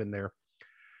since she's been there.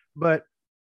 But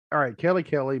all right,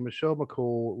 Kelly, Michelle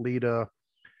McCool, Lita,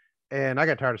 and I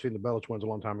got tired of seeing the Bella Twins a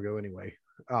long time ago anyway.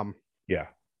 Yeah.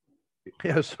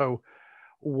 So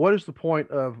what is the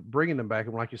point of bringing them back?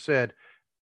 And like you said,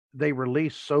 they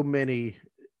release so many,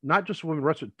 not just women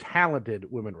wrestlers, talented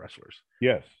women wrestlers.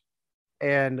 Yes.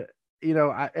 And,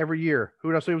 every year, who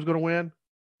did I say was going to win?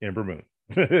 Ember Moon.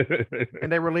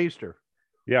 And they released her.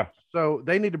 Yeah. So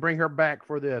they need to bring her back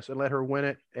for this and let her win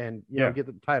it and, get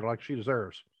the title like she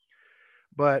deserves.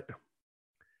 But,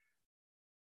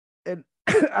 and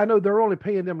I know they're only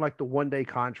paying them like the 1-day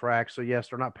contract. So yes,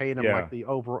 they're not paying them like the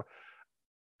overall.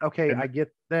 Okay, I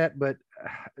get that, but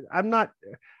I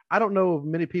don't know of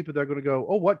many people that are going to go,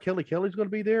 oh, what, Kelly's going to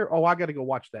be there? Oh, I got to go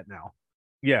watch that now.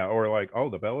 Yeah, or like,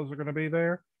 oh, the Bellas are going to be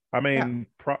there. I mean,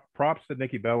 props to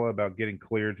Nikki Bella about getting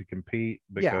cleared to compete,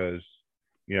 because,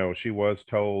 she was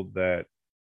told that,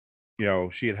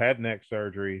 she had neck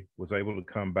surgery, was able to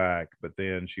come back, but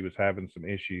then she was having some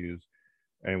issues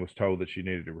and was told that she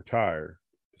needed to retire.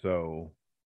 So,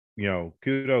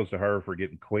 kudos to her for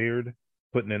getting cleared,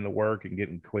 putting in the work and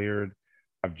getting cleared.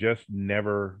 I've just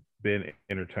never been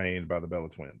entertained by the Bella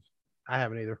Twins. I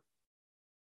haven't either.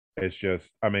 It's just,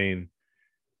 I mean,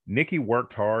 Nikki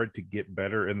worked hard to get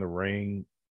better in the ring,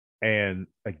 and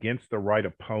against the right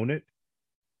opponent,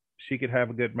 she could have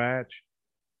a good match.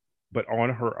 But on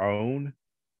her own,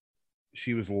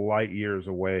 she was light years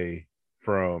away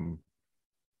from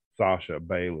Sasha,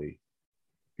 Bayley,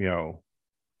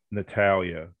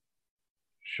 Natalya,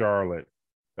 Charlotte,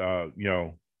 talent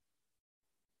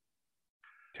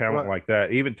like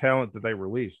that. Even talent that they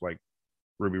released, like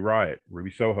Ruby Riott,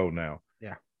 Ruby Soho now.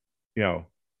 Yeah.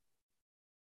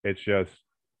 It's just,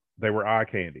 they were eye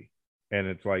candy. And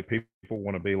it's like, people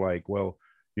want to be like, well,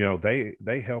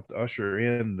 they helped usher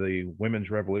in the women's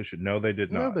revolution. No, they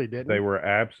did not. No, they didn't. They were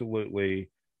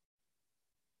absolutely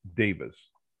divas.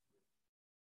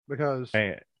 because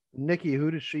And Nikki,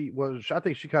 who did she was? I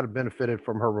think she kind of benefited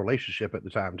from her relationship at the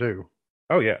time too.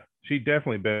 oh yeah, she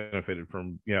definitely benefited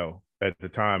from, at the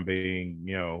time being,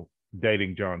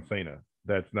 dating John Cena.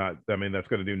 That's not, I mean, that's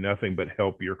going to do nothing but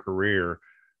help your career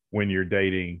when you're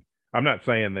dating. I'm not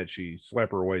saying that she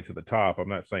slept her way to the top. I'm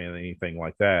not saying anything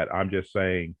like that. I'm just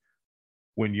saying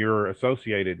when you're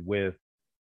associated with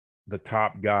the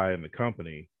top guy in the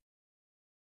company,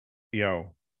 you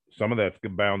know, some of that's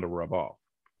bound to rub off.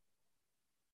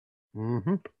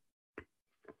 Mm-hmm.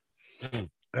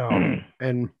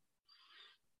 And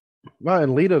well,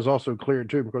 and Lita's also cleared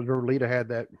too because remember Lita had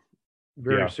that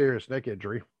very Yeah. serious neck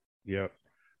injury. Yep.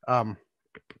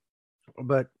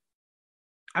 But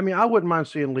I mean, I wouldn't mind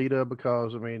seeing Lita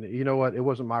because I mean, you know what? It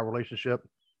wasn't my relationship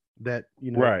that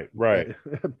Right.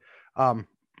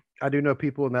 I do know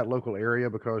people in that local area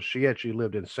because she actually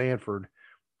lived in Sanford,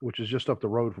 which is just up the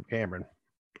road from Cameron.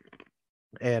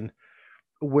 And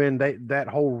when that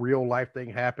whole real life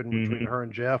thing happened between her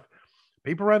and Jeff,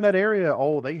 people around that area,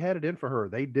 they had it in for her.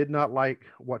 They did not like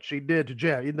what she did to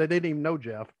Jeff. They didn't even know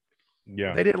Jeff.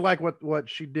 Yeah. They didn't like what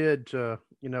she did to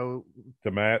to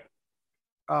Matt.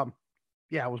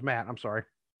 Yeah, it was Matt. I'm sorry.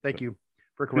 Thank you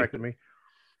for correcting me.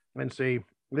 And see,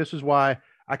 this is why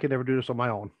I could never do this on my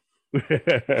own.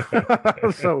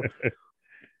 So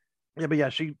yeah, but yeah,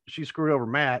 she screwed over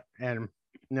Matt, and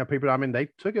people. I mean, they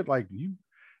took it like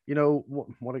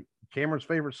one of Cameron's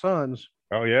favorite sons.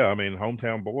 Oh yeah, I mean,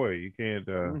 hometown boy. You can't.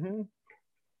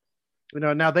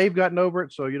 Now they've gotten over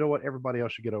it, so you know what? Everybody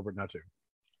else should get over it now too.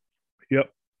 Yep.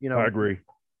 I agree.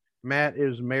 Matt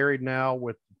is married now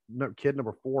with kid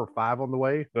number 4 or 5 on the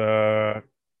way. I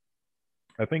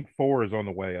think 4 is on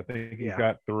the way. I think he's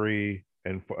got 3,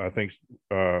 and I think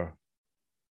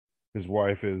his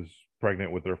wife is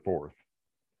pregnant with their 4th.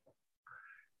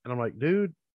 And I'm like,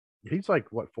 dude, he's like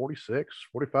what 46,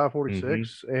 45,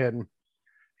 46, and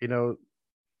I'm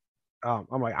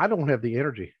like, I don't have the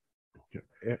energy.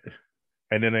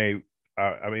 And in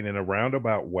a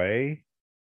roundabout way,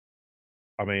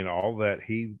 I mean, all that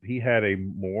he had a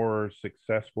more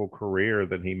successful career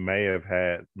than he may have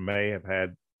had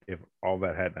if all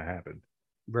that hadn't happened.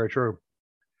 Very true.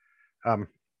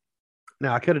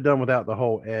 Now I could have done without the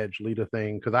whole Edge Lita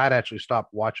thing because I'd actually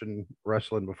stopped watching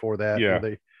wrestling before that.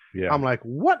 Yeah. I'm like,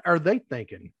 what are they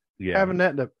thinking? Yeah. Having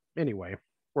that anyway,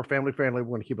 we're family friendly. We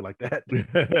want to keep it like that.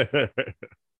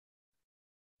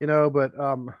 But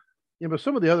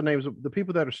some of the other names, the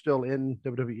people that are still in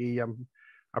WWE,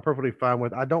 I'm perfectly fine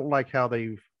with. I don't like how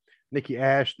Nikki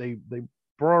Ash, they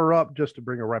brought her up just to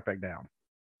bring her right back down.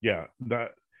 Yeah.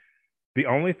 The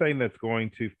only thing that's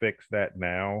going to fix that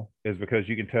now is because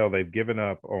you can tell they've given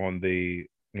up on the,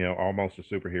 almost a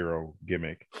superhero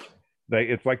gimmick.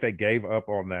 It's like they gave up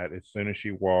on that as soon as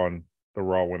she won the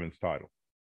Raw Women's title.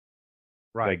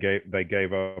 Right. They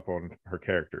gave up on her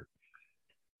character.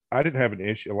 I didn't have an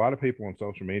issue. A lot of people on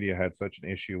social media had such an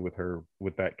issue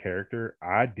with that character.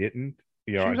 I didn't.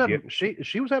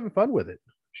 She was having fun with it.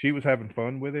 She was having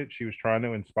fun with it. She was trying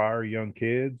to inspire young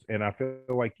kids, and I feel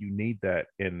like you need that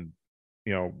in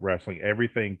wrestling.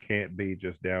 Everything can't be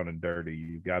just down and dirty.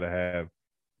 You've got to have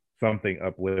something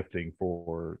uplifting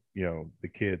for the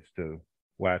kids to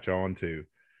latch on to.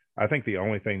 I think the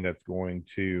only thing that's going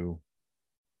to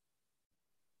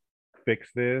fix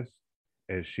this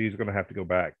is she's going to have to go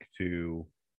back to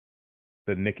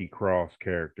the Nikki Cross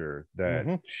character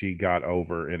that she got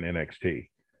over in NXT.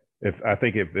 If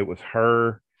it was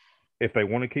her, if they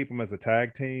want to keep them as a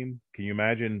tag team, can you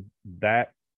imagine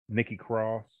that Nikki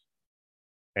Cross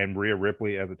and Rhea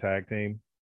Ripley as a tag team?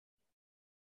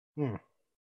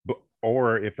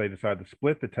 Or if they decide to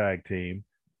split the tag team,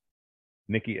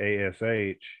 Nikki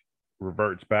ASH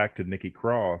reverts back to Nikki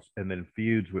Cross and then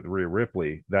feuds with Rhea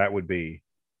Ripley, that would be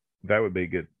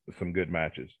good, some good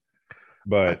matches.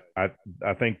 But I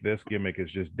think this gimmick is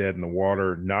just dead in the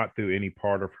water, not through any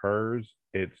part of hers.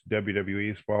 It's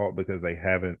WWE's fault because they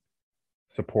haven't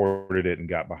supported it and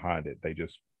got behind it. They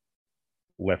just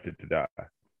left it to die.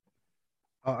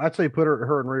 I'd say put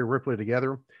her and Rhea Ripley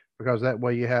together because that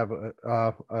way you have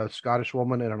a Scottish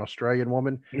woman and an Australian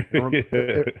woman. And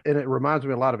it reminds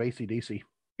me a lot of AC/DC.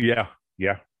 Yeah.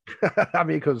 I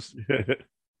mean, because,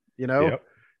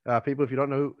 people, if you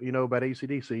don't know about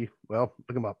AC/DC, well,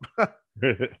 look them up.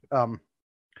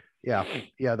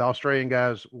 The Australian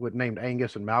guys named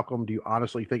Angus and Malcolm. Do you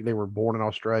honestly think they were born in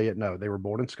Australia? No, they were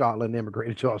born in Scotland,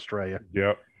 immigrated to Australia.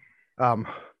 Yep.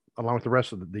 Along with the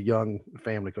rest of the young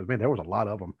family, because man, there was a lot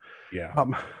of them. Yeah.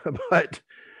 But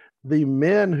the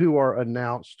men who are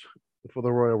announced for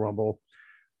the Royal Rumble,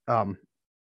 the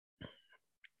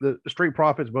Street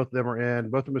Profits, both of them are in.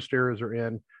 Both the Mysterios are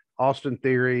in. Austin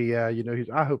Theory, yeah,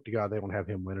 I hope to God they don't have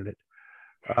him winning it.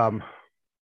 Um,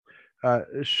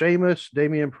 Sheamus,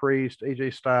 Damian Priest,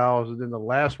 AJ Styles, and then the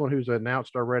last one who's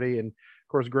announced already. And of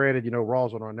course, granted,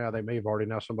 Raw's on right now. They may have already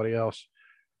announced somebody else.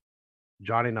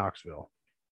 Johnny Knoxville.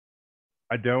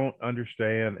 I don't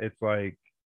understand. It's like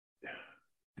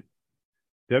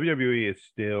WWE is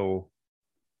still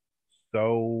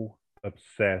so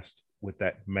obsessed with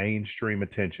that mainstream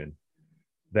attention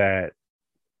that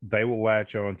they will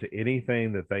latch on to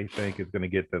anything that they think is going to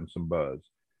get them some buzz.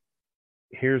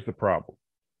 Here's the problem.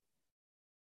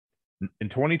 In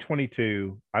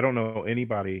 2022, I don't know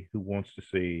anybody who wants to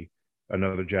see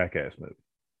another Jackass movie.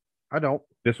 I don't.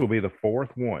 This will be the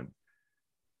fourth one.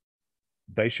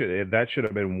 That should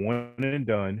have been one and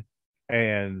done,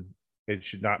 and it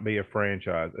should not be a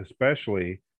franchise.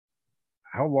 Especially,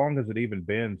 how long has it even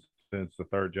been since the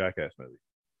third Jackass movie?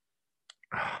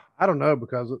 I don't know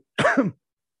because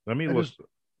let me look.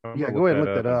 Yeah, go ahead and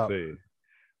look that up.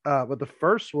 But the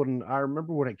first one, I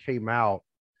remember when it came out,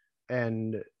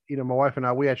 and my wife and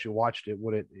I, we actually watched it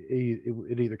when it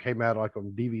either came out like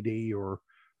on DVD or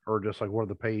just like one of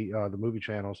the movie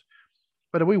channels.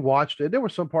 But we watched it. There were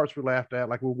some parts we laughed at,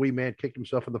 like when Wee Man kicked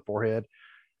himself in the forehead.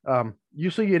 You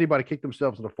see anybody kick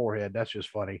themselves in the forehead, that's just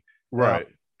funny, right?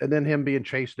 And then him being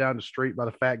chased down the street by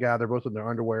the fat guy. They're both in their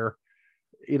underwear,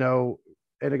 and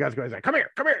the guy's going like, come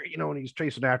here, and he's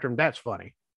chasing after him. That's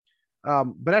funny.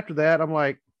 But after that, I'm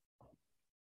like,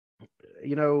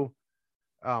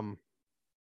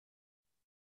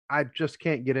 I just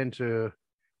can't get into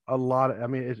a lot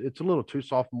of, it's a little too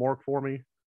sophomoric for me.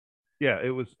 Yeah,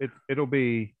 it'll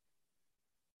be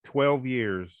 12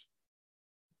 years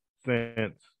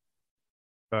since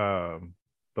the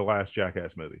last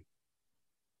Jackass movie.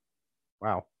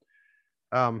 Wow.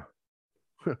 Then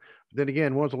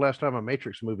again, when was the last time a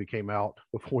Matrix movie came out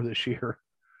before this year?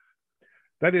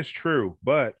 That is true,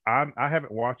 but I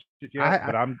haven't watched it yet.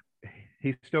 But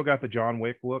he's still got the John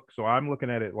Wick look, so I'm looking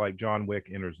at it like John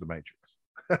Wick enters the Matrix.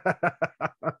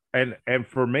 and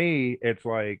for me, it's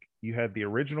like you had the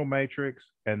original Matrix,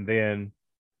 and then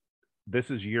this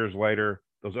is years later.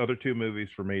 Those other two movies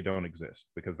for me don't exist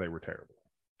because they were terrible.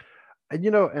 And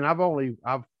and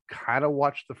I've kind of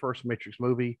watched the first Matrix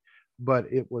movie, but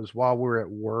it was while we were at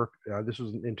work. This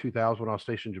was in 2000 when I was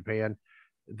stationed in Japan.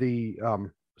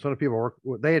 Some of the people work.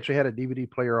 They actually had a DVD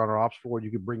player on our ops floor.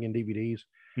 You could bring in DVDs,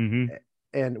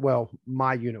 and well,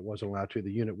 my unit wasn't allowed to.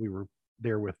 The unit we were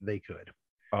there with, they could.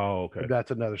 Oh, okay.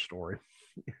 That's another story.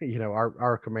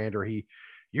 Our commander,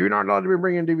 you're not allowed to be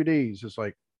bringing DVDs. It's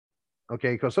like,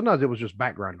 okay, because sometimes it was just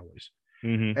background noise.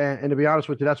 And to be honest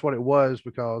with you, that's what it was,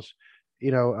 because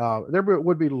there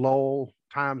would be lull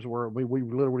times where we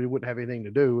literally wouldn't have anything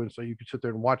to do, and so you could sit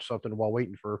there and watch something while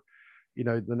waiting for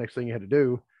the next thing you had to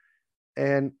do.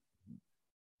 And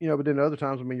but then other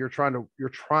times, you're trying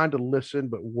to listen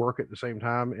but work at the same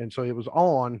time, and so it was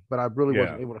on, but I really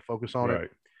wasn't able to focus on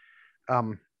it.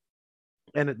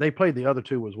 And they played the other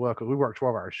two as well, because we worked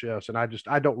 12-hour shifts, and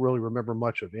I don't really remember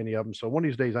much of any of them. So one of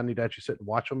these days I need to actually sit and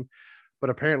watch them. But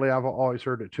apparently I've always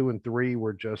heard that 2 and 3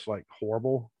 were just like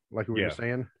horrible, like we were just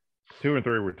saying. 2 and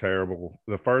 3 were terrible.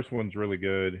 The first one's really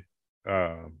good.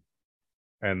 And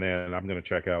then I'm going to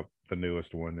check out the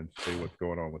newest one and see what's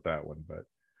going on with that one. But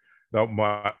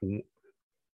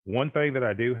one thing that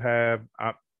I do have,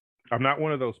 I'm not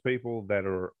one of those people that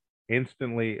are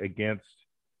instantly against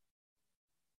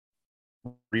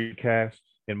recasts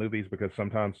in movies, because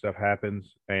sometimes stuff happens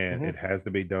and it has to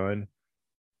be done.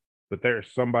 But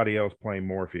there's somebody else playing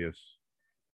Morpheus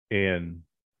in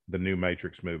the new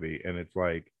Matrix movie, and it's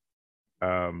like,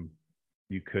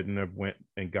 you couldn't have went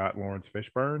and got Lawrence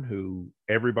Fishburne, who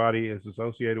everybody is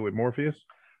associated with Morpheus.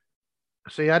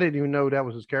 See, I didn't even know that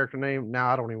was his character name. Now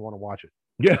I don't even want to watch it.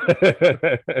 Yeah.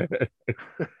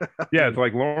 Yeah, it's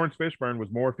like Lawrence Fishburne was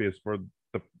Morpheus for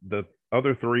the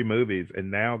other 3 movies,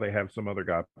 and now they have some other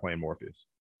guy playing Morpheus.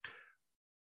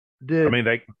 They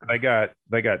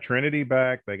got Trinity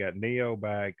back, they got Neo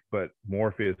back, but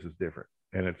Morpheus is different,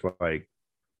 and it's like,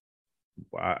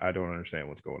 I don't understand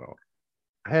what's going on.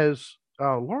 Has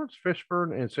Lawrence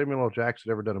Fishburne and Samuel L.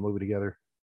 Jackson ever done a movie together?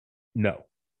 No.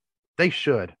 They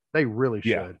should. They really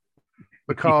should.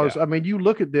 Because you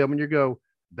look at them and you go,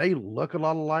 they look a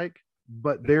lot alike,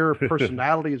 but their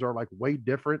personalities are like way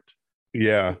different.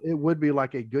 Yeah. It would be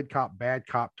like a good cop, bad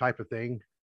cop type of thing,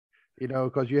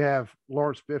 because you have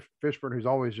Lawrence Fishburne, who's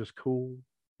always just cool.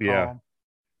 Yeah.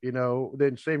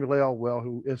 Then Samuel L., well,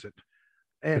 who isn't?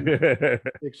 And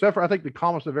except for, I think the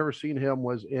calmest I've ever seen him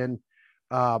was in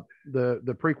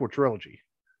the prequel trilogy.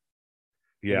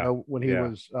 Yeah. When he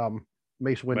was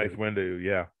Mace Windu. Mace Windu,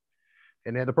 yeah.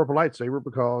 And they had the purple lightsaber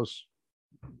because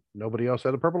nobody else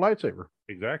had a purple lightsaber.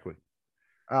 Exactly.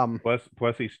 Um,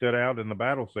 Plus he stood out in the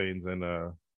battle scenes in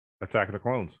Attack of the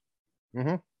Clones.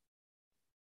 mm-hmm.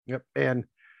 Yep. And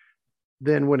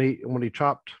then when he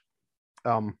chopped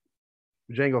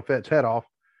Jango Fett's head off,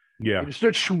 Yeah. he just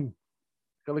stood,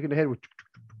 got look in the head with.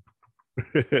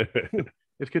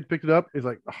 His kid picked it up. He's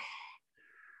like, oh,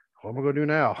 what am I going to do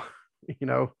now? You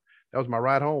know, that was my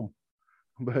ride home.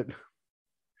 But,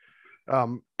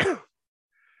 but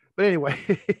anyway,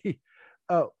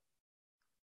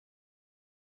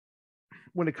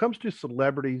 when it comes to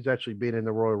celebrities actually being in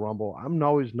the Royal Rumble, I'm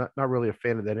always not really a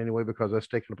fan of that anyway, because that's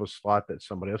taking up a slot that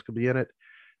somebody else could be in it.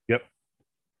 Yep.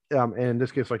 And in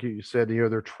this case, like you said,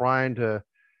 they're trying to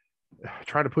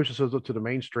push themselves up to the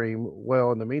mainstream.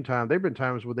 Well, in the meantime, there've been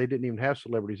times where they didn't even have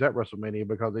celebrities at WrestleMania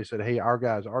because they said, "Hey, our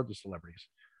guys are the celebrities."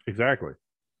 Exactly.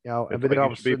 And then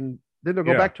all of a sudden, then they'll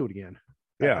go back to it again.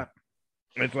 Yeah.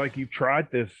 It's like you've tried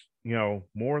this,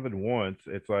 more than once.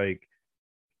 It's like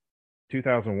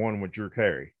 2001 with Drew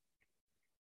Carey.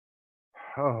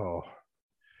 Oh,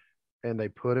 and they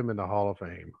put him in the Hall of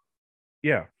Fame.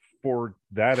 Yeah, for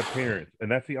that appearance,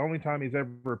 and that's the only time he's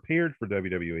ever appeared for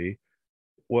WWE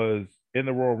was in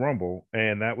the Royal Rumble,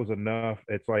 and that was enough.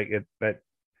 It's like that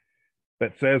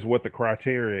says what the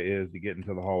criteria is to get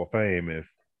into the Hall of Fame. If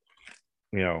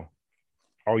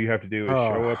all you have to do is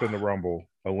show up in the Rumble,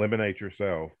 eliminate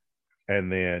yourself, and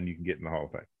then you can get in the Hall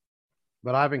of Fame.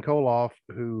 But Ivan Koloff,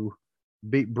 who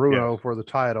beat Bruno for the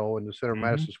title in the center of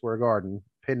Madison Square Garden,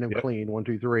 pinned him clean, 1,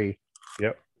 2, 3.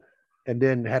 Yep. And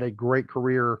then had a great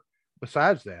career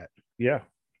besides that. Yeah.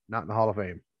 Not in the Hall of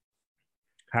Fame.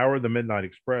 How are the Midnight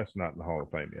Express not in the Hall of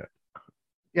Fame yet?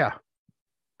 Yeah.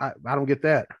 I don't get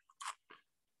that.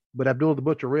 But Abdullah the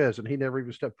Butcher is, and he never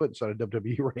even stepped foot inside a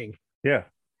WWE ring. Yeah.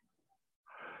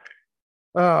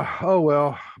 Oh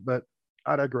well, but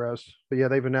I digress. But yeah,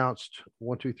 they've announced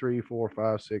 1, 2, 3, 4,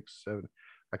 5, 6, 7,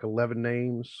 like 11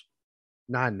 names,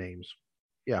 9 names.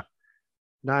 Yeah,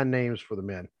 9 names for the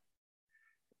men.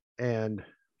 And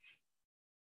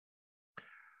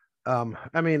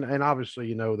I mean, and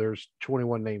obviously, there's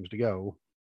 21 names to go.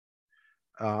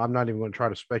 I'm not even going to try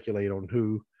to speculate on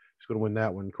who is going to win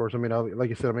that one. Of course, I mean, like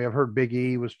you said, I've heard Big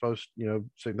E was supposed,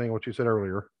 same thing what you said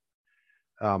earlier.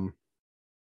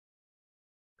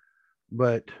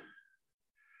 But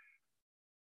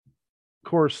of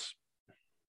course,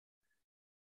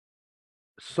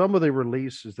 some of the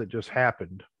releases that just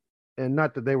happened, and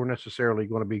not that they were necessarily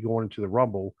going to be going to the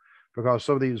Rumble, because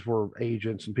some of these were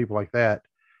agents and people like that.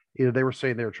 They were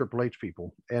saying they were Triple H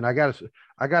people, and I gotta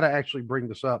actually bring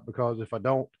this up, because if I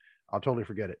don't, I'll totally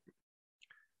forget it.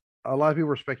 A lot of people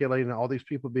were speculating that all these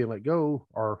people being let go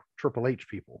are Triple H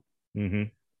people. Mm-hmm.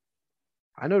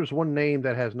 I noticed one name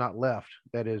that has not left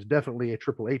that is definitely a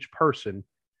Triple H person,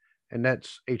 and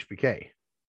that's HBK.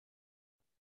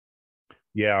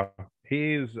 Yeah,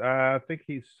 I think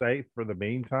he's safe for the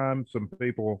meantime. Some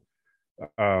people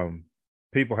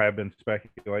have been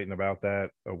speculating about that,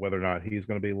 whether or not he's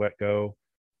going to be let go.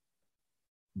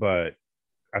 But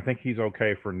I think he's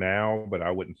okay for now, but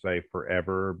I wouldn't say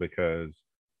forever, because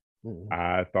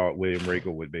I thought William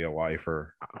Regal would be a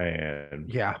lifer,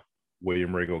 and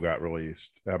William Regal got released.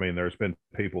 I mean, there's been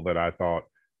people that I thought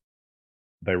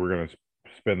they were going to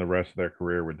spend the rest of their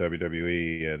career with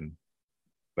WWE, and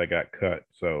they got cut.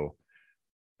 So,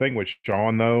 thing with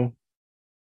Shawn, though,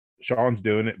 Shawn's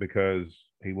doing it because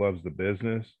he loves the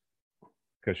business,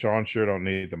 because Shawn sure don't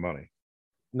need the money.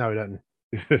 No, he doesn't.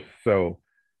 So,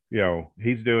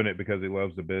 he's doing it because he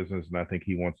loves the business, and I think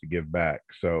he wants to give back.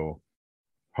 So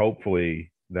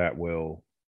hopefully that will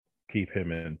keep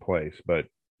him in place. But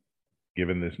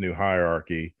given this new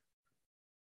hierarchy,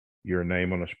 your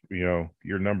name on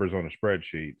your numbers on a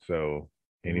spreadsheet, so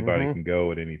anybody can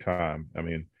go at any time. I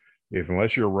mean,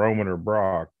 unless you're Roman or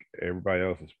Brock, everybody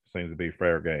else seems to be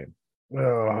fair game.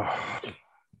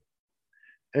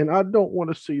 And I don't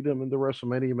want to see them in the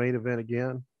WrestleMania main event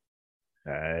again.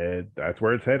 That's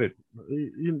where it's headed,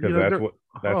 because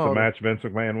that's the match Vince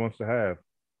McMahon wants to have.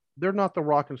 They're not the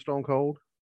Rock and Stone Cold.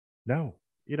 No.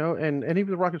 And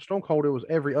even the Rock and Stone Cold, it was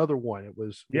every other one. It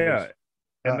was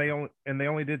and they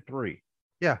only did 3.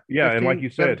 Yeah. 15, and like you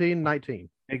said, 17, 19.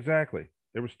 Exactly.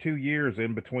 There was 2 years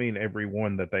in between every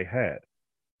one that they had.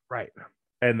 Right.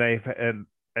 And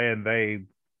they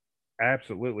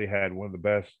absolutely had one of the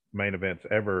best main events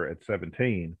ever at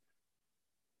 17.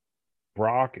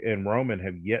 Brock and Roman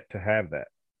have yet to have that.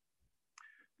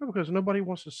 No, because nobody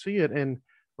wants to see it. And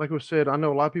like we said, I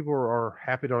know a lot of people are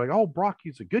happy. They're like, "Oh, Brock,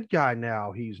 he's a good guy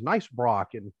now. He's nice,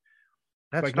 Brock." And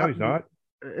that's like, no, he's not.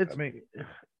 I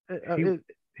mean,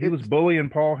 he was bullying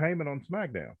Paul Heyman on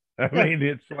SmackDown. I mean,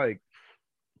 it's like,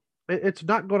 It's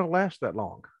not going to last that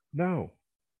long. No,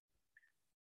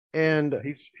 And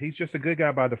he's just a good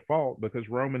guy by default because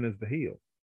Roman is the heel.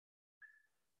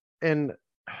 and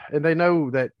and they know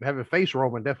that having face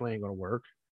Roman definitely ain't going to work.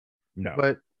 No,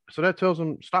 But so that tells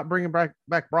them stop bringing back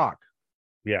Brock.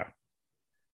 yeah,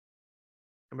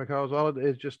 Because all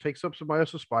it just takes up somebody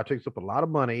else's spot, takes up a lot of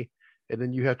money, and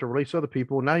then you have to release other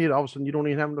people. Now you all of a sudden you don't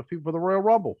even have enough people for the Royal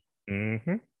Rumble.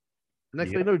 mm-hmm.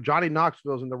 Next thing Yeah, you know, Johnny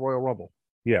Knoxville's in the Royal Rumble.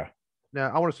 yeah. Now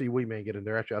I want to see Wee Man get in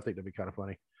there. Actually, I think that'd be kind of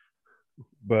funny.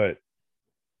 But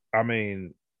I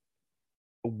mean,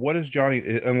 what is Johnny?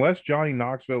 Unless Johnny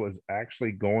Knoxville is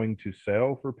actually going to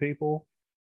sell for people,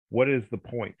 what is the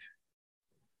point?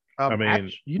 I mean,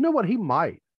 Actually, you know what? He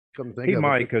might come to think he of it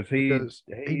might because because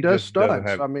he he does just doesn't stunts.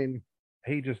 have I mean,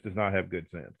 he just does not have good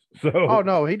sense. oh So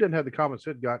no, he doesn't have the common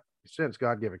sense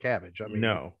God give a cabbage. I mean,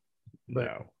 no, but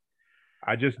no.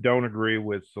 I just don't agree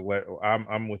with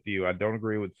I'm with you. I don't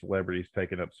agree with celebrities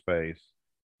taking up space,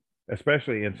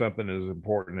 especially in something as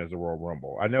important as a Royal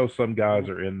Rumble. I know some guys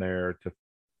are in there to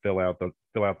fill out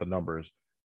the numbers,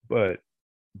 but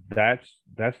that's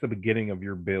the beginning of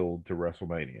your build to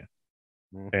WrestleMania.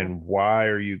 mm-hmm. And why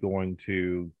are you going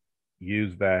to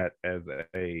use that as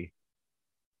a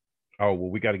oh well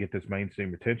we got to get this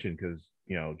mainstream attention because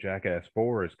Jackass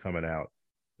 4 is coming out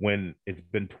when it's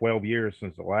been 12 years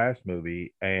since the last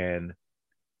movie and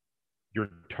your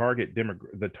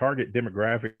the target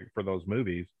demographic for those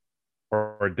movies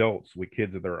are adults with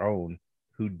kids of their own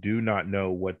who do not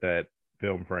know what that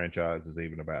film franchise is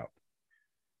even about.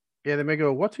 Yeah, they may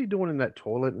go, "What's he doing in that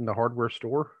toilet in the hardware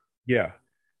store?" Yeah,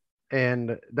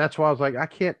 And that's why I was like, I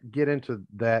can't get into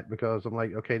that because I'm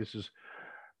like, okay,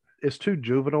 it's too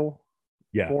juvenile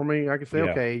yeah, for me. I can say,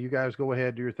 yeah. okay, you guys go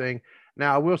ahead, do your thing.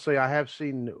 Now, I will say I have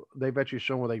seen they've actually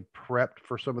shown where they prepped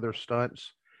for some of their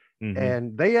stunts, Mm-hmm.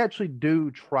 and they actually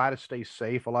do try to stay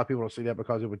safe. A lot of people don't see that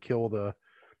because it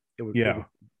Yeah, would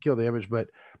kill the image. But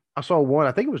I saw one,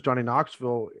 I think it was Johnny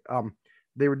Knoxville.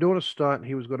 They were doing a stunt.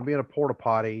 He was going to be in a porta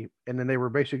potty, and then they were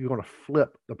basically going to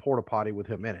flip the porta potty with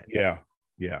him in it. yeah,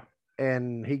 yeah.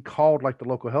 And he called like the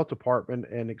local health department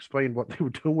and explained what they were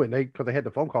doing. Because they had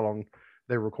the phone call on,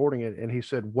 they were recording it, and he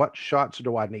said, "What shots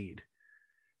do I need?"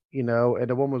 And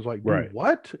the woman was like, "Do Right.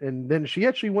 what?" And then she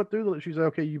actually went through the. She said,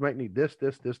 "Okay, you might need this,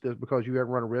 because you ever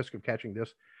run a risk of catching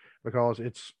this, because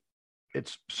it's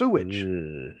sewage."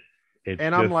 Ugh. It's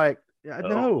And I'm just like, yeah, oh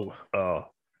no. oh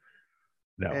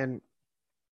no. And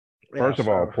yeah, First of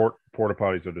all, so porta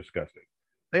potties are disgusting.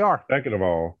 they are. Second of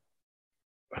all,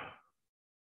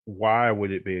 why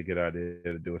would it be a good idea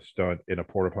to do a stunt in a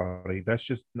porta potty? That's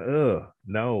just no,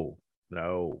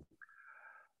 no.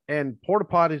 And porta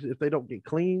potties, if they don't get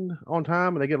cleaned on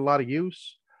time and they get a lot of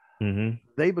use, Mm-hmm.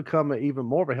 they become even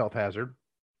more of a health hazard.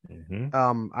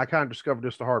 Mm-hmm. I kind of discovered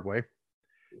this the hard way.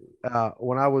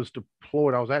 When I was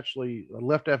deployed, I was actually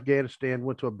left Afghanistan,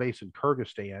 went to a base in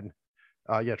Kyrgyzstan.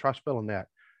 Yeah, try spelling that.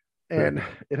 And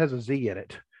it has a Z in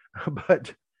it,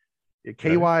 but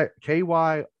Okay.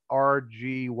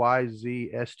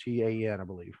 KYRGYZSTAN, I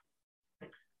believe.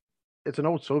 It's an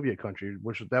old Soviet country,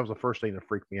 which that was the first thing that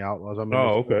freaked me out. Was I'm in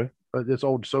Oh, okay. this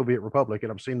old Soviet republic,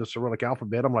 and I'm seeing the Cyrillic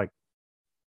alphabet. I'm like,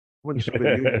 when the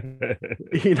Soviet Union,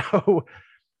 you know.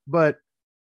 But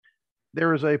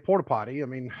there is a porta potty. I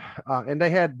mean, and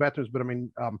they had bathrooms, but I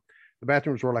mean, the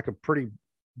bathrooms were like a pretty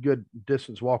good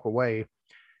distance walk away,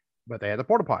 but they had the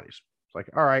porta potties. It's like,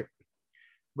 all right.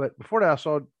 But before that, I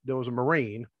saw there was a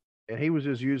Marine, and he was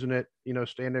just using it,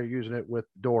 standing there using it with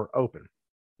the door open.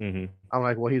 Mm-hmm. I'm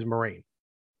like, well, he's a Marine.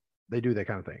 They do that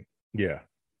kind of thing. Yeah.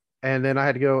 And then I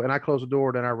had to go and I closed the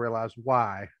door. Then I realized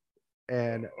why.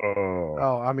 And Oh.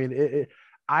 oh, I mean,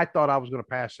 I thought I was going to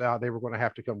pass out. They were going to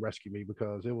have to come rescue me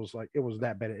because it was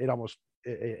that bad.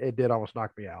 It did almost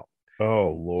knock me out.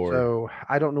 Oh Lord. So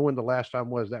I don't know when the last time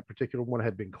was that particular one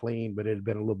had been cleaned, but it had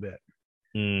been a little bit.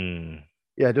 Mm.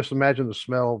 Yeah, just imagine the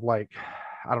smell of like,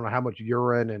 I don't know how much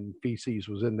urine and feces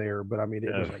was in there, but I mean,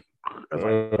 it was like,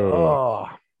 oh,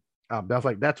 that's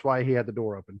like, that's why he had the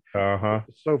door open. Uh-huh.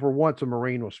 So for once, a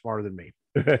Marine was smarter than me.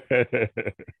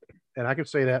 And I can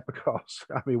say that because,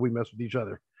 I mean, we mess with each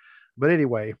other. But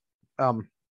anyway, um,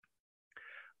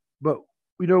 but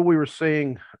we were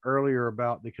saying earlier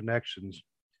about the connections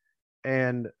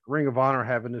and Ring of Honor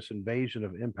having this invasion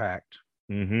of Impact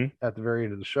Mm-hmm. at the very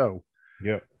end of the show,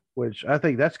 Yep. which I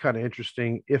think that's kind of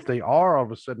interesting. If they are all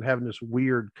of a sudden having this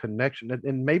weird connection,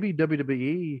 and maybe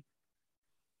WWE,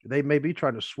 they may be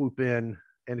trying to swoop in,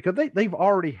 and because they've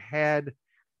already had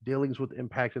dealings with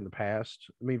Impact in the past.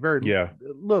 I mean, very Yeah.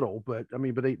 little, but I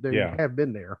mean, but they Yeah. have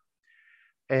been there.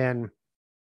 And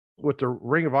with the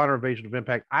Ring of Honor invasion of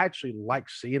Impact, I actually like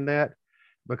seeing that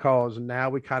because now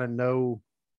we kind of know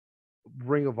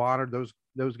Ring of Honor,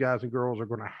 those guys and girls are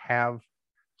going to have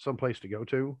someplace to go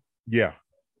to. Yeah.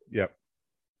 Yep.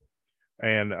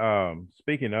 And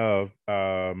speaking of,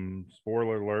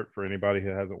 spoiler alert for anybody who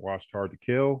hasn't watched Hard to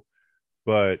Kill,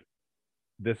 but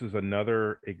this is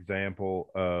another example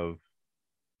of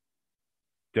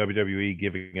WWE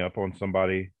giving up on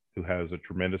somebody who has a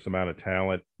tremendous amount of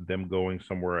talent, them going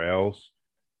somewhere else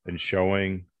and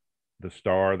showing the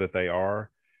star that they are.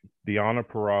 Deonna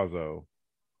Purrazzo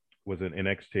was in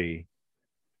NXT,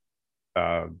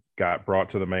 got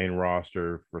brought to the main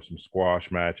roster for some squash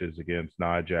matches against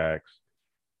Nia Jax,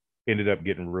 ended up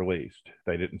getting released.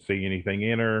 They didn't see anything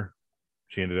in her.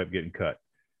 She ended up getting cut.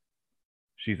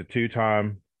 She's a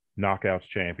two-time Knockouts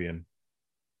champion.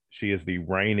 She is the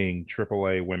reigning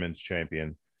AAA Women's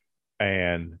Champion.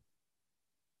 And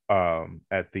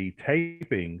at the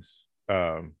tapings,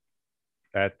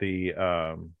 at the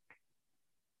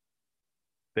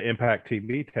Impact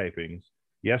TV tapings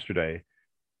yesterday,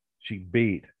 she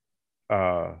beat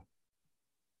the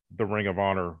Ring of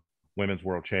Honor Women's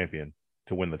World Champion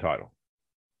to win the title.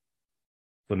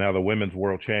 So now the Women's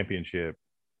World Championship,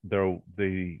 though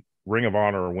the Ring of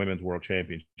Honor or Women's World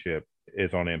Championship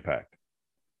is on Impact.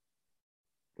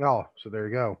 Oh, so there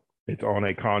you go. It's on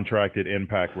a contracted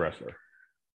Impact wrestler.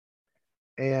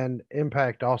 And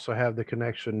Impact also have the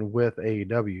connection with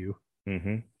AEW.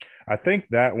 Mm-hmm. I think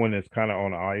that one is kind of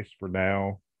on ice for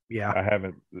now. Yeah, I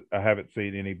haven't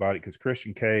seen anybody because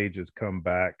Christian Cage has come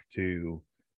back to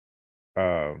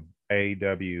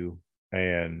AEW,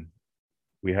 and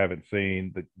we haven't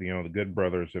seen the Good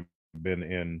Brothers have been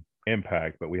in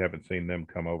Impact, but we haven't seen them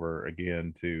come over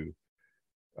again to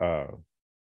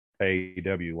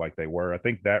AEW like they were. I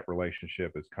think that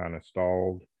relationship is kind of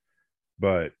stalled,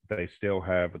 but they still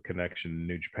have a connection to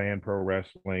New Japan Pro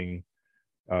Wrestling,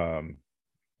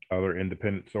 other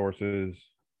independent sources,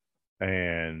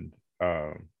 and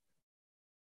of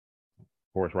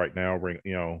course right now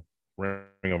Ring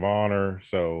of Honor.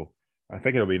 So I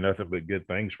think it'll be nothing but good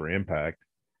things for Impact.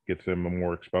 Gets them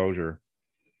more exposure.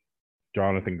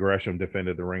 Jonathan Gresham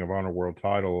defended the Ring of Honor World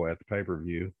Title at the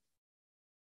pay-per-view.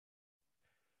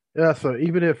 Yeah, so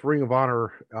even if Ring of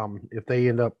Honor, if they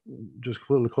end up just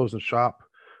completely closing shop,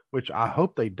 which I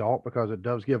hope they don't, because it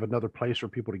does give another place for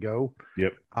people to go.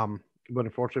 Yep. But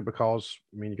unfortunately, because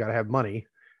you got to have money,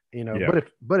 Yeah.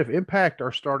 But if Impact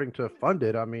are starting to fund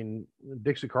it,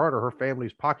 Dixie Carter, her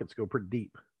family's pockets go pretty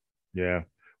deep. Yeah.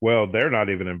 Well, they're not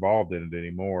even involved in it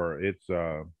anymore. It's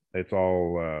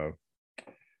all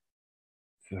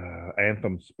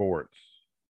Anthem Sports.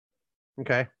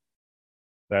 Okay.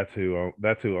 That's who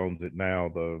owns it now.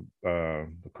 The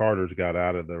Carters got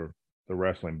out of the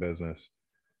wrestling business.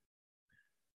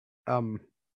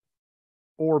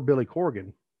 Or Billy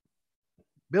Corgan.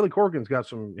 Billy Corgan's got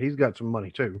some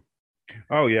money too.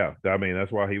 Oh yeah.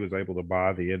 That's why he was able to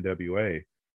buy the NWA.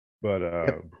 But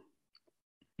Yep.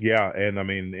 yeah, and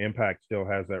Impact still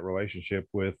has that relationship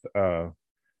with the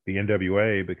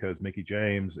NWA because Mickie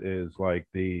James is like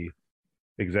the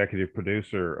executive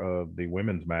producer of the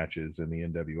women's matches in the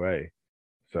NWA.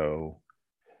 So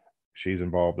she's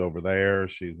involved over there.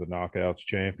 She's the Knockouts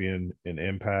champion in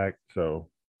Impact. So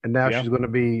and now she's going to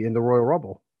be in the Royal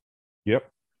Rumble.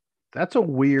 Yep. That's a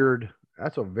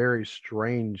very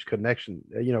strange connection,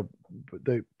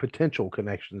 the potential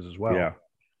connections as well. Yeah.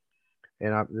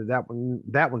 And that one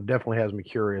definitely has me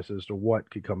curious as to what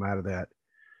could come out of that.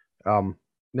 Now,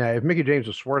 if Mickie James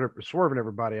is swerving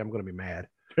everybody, I'm going to be mad.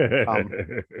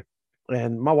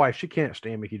 And my wife, she can't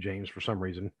stand Mickie James for some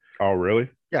reason. Oh, really?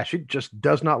 Yeah, she just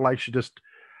does not like. She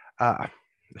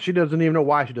doesn't even know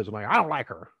why she doesn't like her. I don't like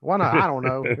her. Why not? I don't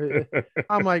know.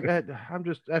 I'm like, I'm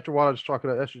just after a while, I just talking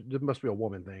to it must be a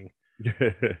woman thing.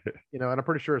 And I'm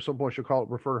pretty sure at some point she'll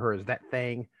refer to her as that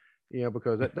thing,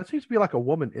 because that seems to be like a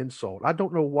woman insult. I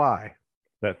don't know why.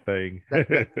 That thing.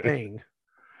 that thing.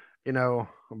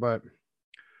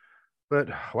 But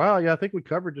wow, yeah, I think we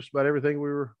covered just about everything we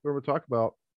were going to talk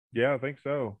about. Yeah, I think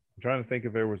so. I'm trying to think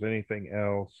if there was anything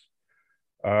else.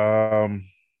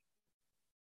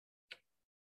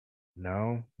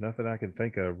 No, nothing I can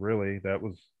think of really. That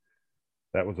was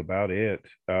about it.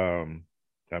 Our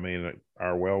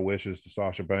well wishes to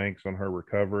Sasha Banks on her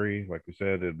recovery. Like we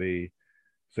said, it'd be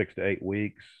 6 to 8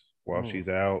 weeks while she's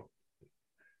out.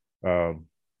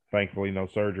 Thankfully, no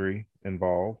surgery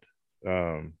involved.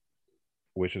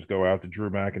 Wishes go out to Drew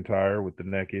McIntyre with the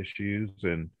neck issues,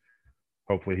 and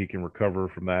hopefully he can recover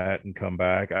from that and come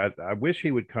back. I wish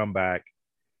he would come back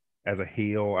as a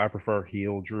heel. I prefer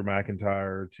heel Drew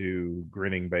McIntyre to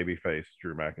grinning babyface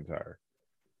Drew McIntyre.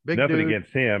 Nothing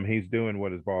against him. He's doing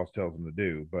what his boss tells him to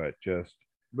do, but just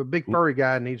but big furry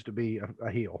guy needs to be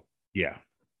a heel. Yeah.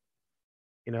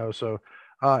 So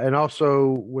and also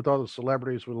with all the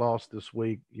celebrities we lost this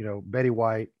week, Betty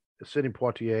White, Sidney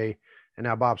Poitier, and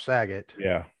now Bob Saget.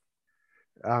 Yeah.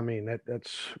 I mean,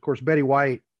 that's of course Betty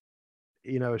White.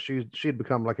 She'd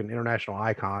become like an international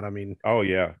icon. I mean, oh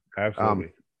yeah,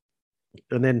 absolutely.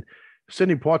 And then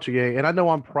Sidney Poitier, and I know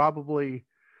I'm probably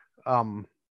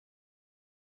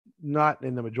not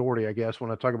in the majority, I guess,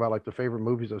 when I talk about like the favorite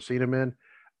movies I've seen him in.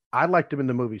 I liked him in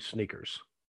the movie Sneakers.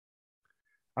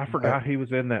 I forgot he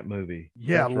was in that movie.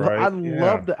 Yeah, that's right. I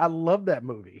love that. I love that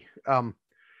movie.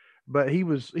 But he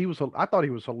was. I thought he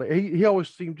was hilarious. He always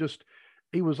seemed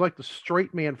he was like the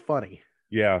straight man funny.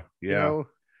 Yeah, yeah.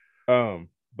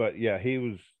 But yeah, he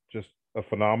was just a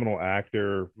phenomenal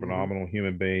actor, phenomenal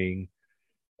human being.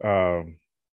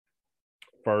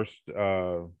 First,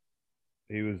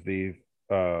 he was the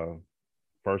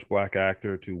first black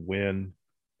actor to win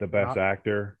the best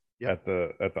actor at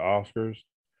the Oscars.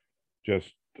 Just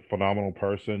a phenomenal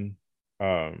person.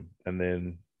 And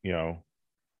then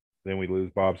then we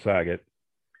lose Bob Saget,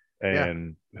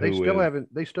 and they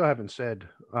still haven't said.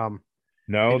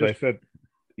 No, they said,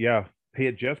 yeah, he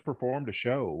had just performed a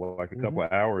show like a couple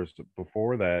of hours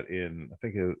before that I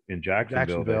think in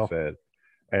Jacksonville. They said,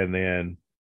 and then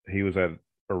he was at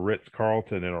a Ritz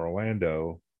Carlton in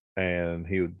Orlando, and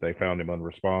they found him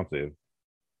unresponsive.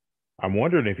 I'm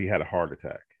wondering if he had a heart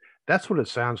attack. That's what it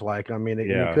sounds like. I mean,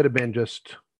 it could have been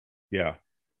just. Yeah,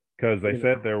 because they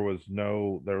said there was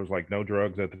like no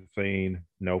drugs at the scene,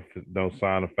 no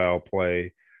sign of foul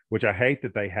play. Which I hate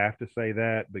that they have to say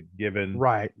that, but given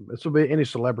right, this will be any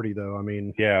celebrity though. I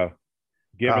mean, yeah,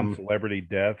 given celebrity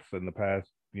deaths in the past,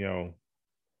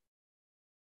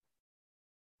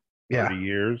 30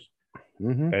 years,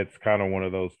 it's kind of one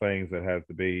of those things that has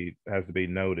to be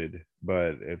noted.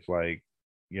 But it's like,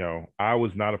 I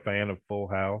was not a fan of Full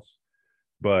House,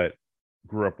 but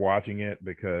grew up watching it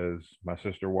because my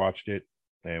sister watched it,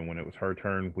 and when it was her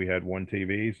turn, we had one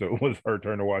TV, so it was her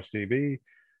turn to watch TV.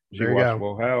 She watched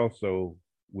Full House, so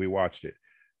we watched it.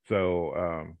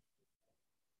 So,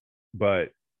 but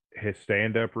his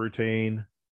stand-up routine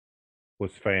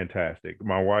was fantastic.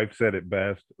 My wife said it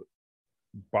best.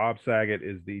 Bob Saget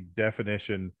is the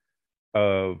definition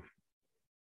of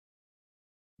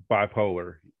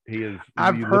bipolar. He is.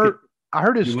 I heard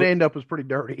his stand-up was pretty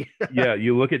dirty. Yeah,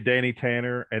 you look at Danny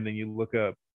Tanner, and then you look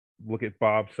at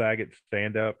Bob Saget's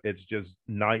stand-up. It's just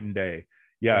night and day.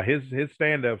 Yeah, his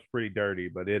stand-up's pretty dirty,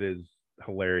 but it is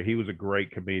hilarious. He was a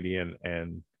great comedian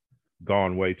and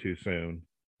gone way too soon.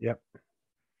 Yep.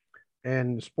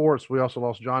 And sports, we also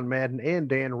lost John Madden and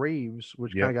Dan Reeves,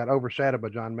 which kind of got overshadowed by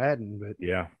John Madden. But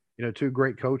yeah, two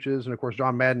great coaches, and of course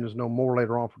John Madden is no more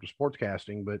later on for the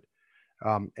sportscasting, but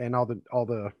and all the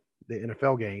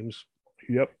NFL games.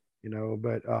 Yep.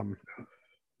 But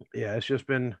yeah, it's just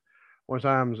been one of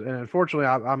times, and unfortunately,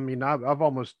 I've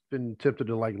almost been tempted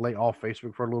to like lay off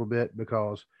Facebook for a little bit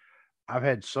because I've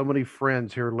had so many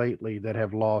friends here lately that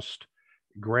have lost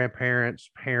grandparents,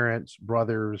 parents,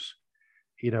 brothers,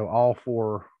 all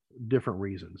for different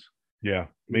reasons. Yeah,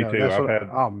 me too.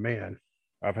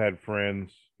 I've had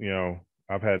friends,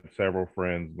 I've had several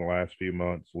friends in the last few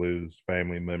months lose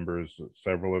family members,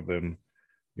 several of them,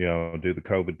 due to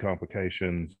COVID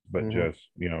complications, but just,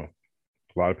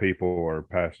 a lot of people are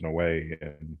passing away,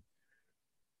 and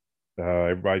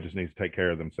everybody just needs to take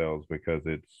care of themselves because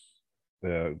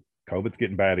COVID's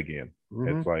getting bad again.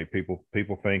 It's like people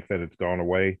think that it's gone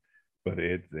away, but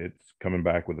it's coming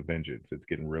back with a vengeance. It's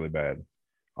getting really bad.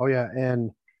 Oh yeah,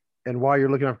 and while you're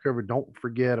looking out for COVID, don't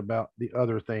forget about the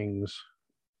other things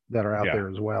that are out there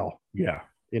as well. Yeah,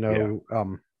 because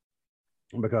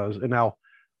and now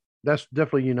that's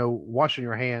definitely washing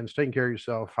your hands, taking care of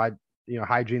yourself,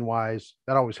 hygiene wise,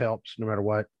 that always helps no matter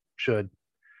what.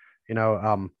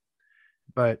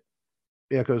 But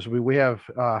yeah, because we have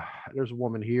there's a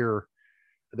woman here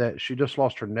that she just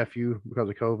lost her nephew because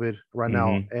of COVID right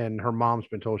now, and her mom's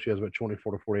been told she has about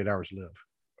 24 to 48 hours to live.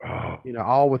 Oh.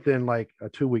 All within like a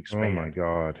 2 week span. Oh my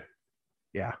God.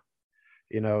 Yeah.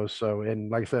 So, and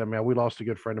like I said, we lost a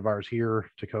good friend of ours here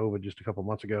to COVID just a couple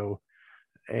months ago.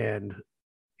 And,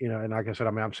 and like I said,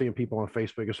 I'm seeing people on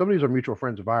Facebook, and some of these are mutual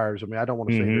friends of ours. I don't want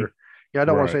to say I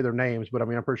don't want to say their names, but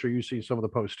I'm pretty sure you see some of the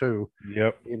posts too.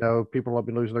 Yep. People have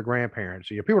been losing their grandparents.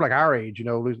 People like our age,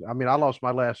 I lost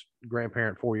my last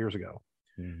grandparent 4 years ago.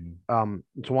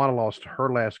 Tawana lost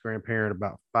her last grandparent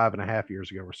about 5.5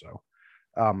 years ago or so.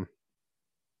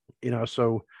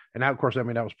 So, and now, of course, that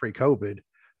was pre-COVID,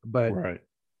 but,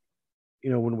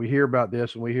 when we hear about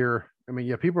this and we hear,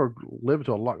 people are living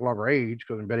to a lot longer age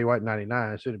because Betty White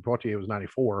 99, Sidney Poitier was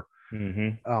 94.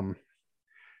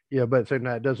 Yeah, but saying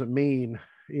that doesn't mean,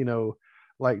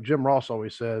 like Jim Ross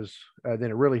always says, then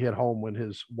it really hit home when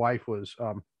his wife was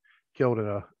killed in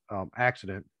a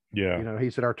accident. Yeah, He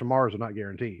said our tomorrows are not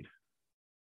guaranteed.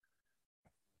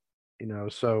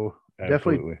 So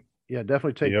definitely, absolutely. yeah,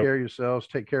 definitely take Yep. care of yourselves,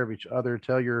 take care of each other,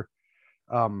 tell your,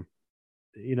 um,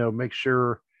 make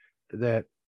sure that,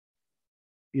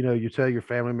 you tell your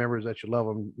family members that you love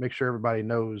them, make sure everybody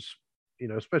knows,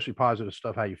 especially positive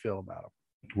stuff, how you feel about them,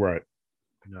 Right.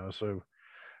 so,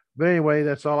 but anyway,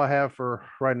 that's all I have for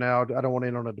right now. I don't want to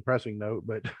end on a depressing note,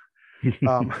 but,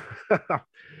 um,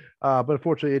 but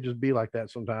unfortunately it just be like that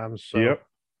sometimes. So, Yep.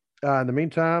 in the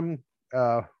meantime,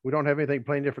 we don't have anything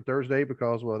planned yet for Thursday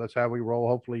because, well, that's how we roll.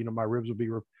 Hopefully, my ribs will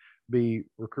be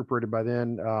recuperated by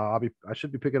then. I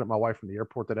should be picking up my wife from the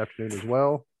airport that afternoon as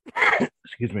well.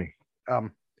 Excuse me.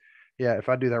 Um, yeah, if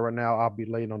I do that right now, I'll be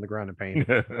laying on the ground in pain.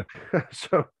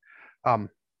 So, um,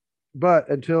 but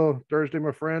until Thursday,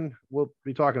 my friend, we'll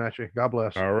be talking at you. God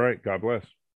bless. All right. God bless.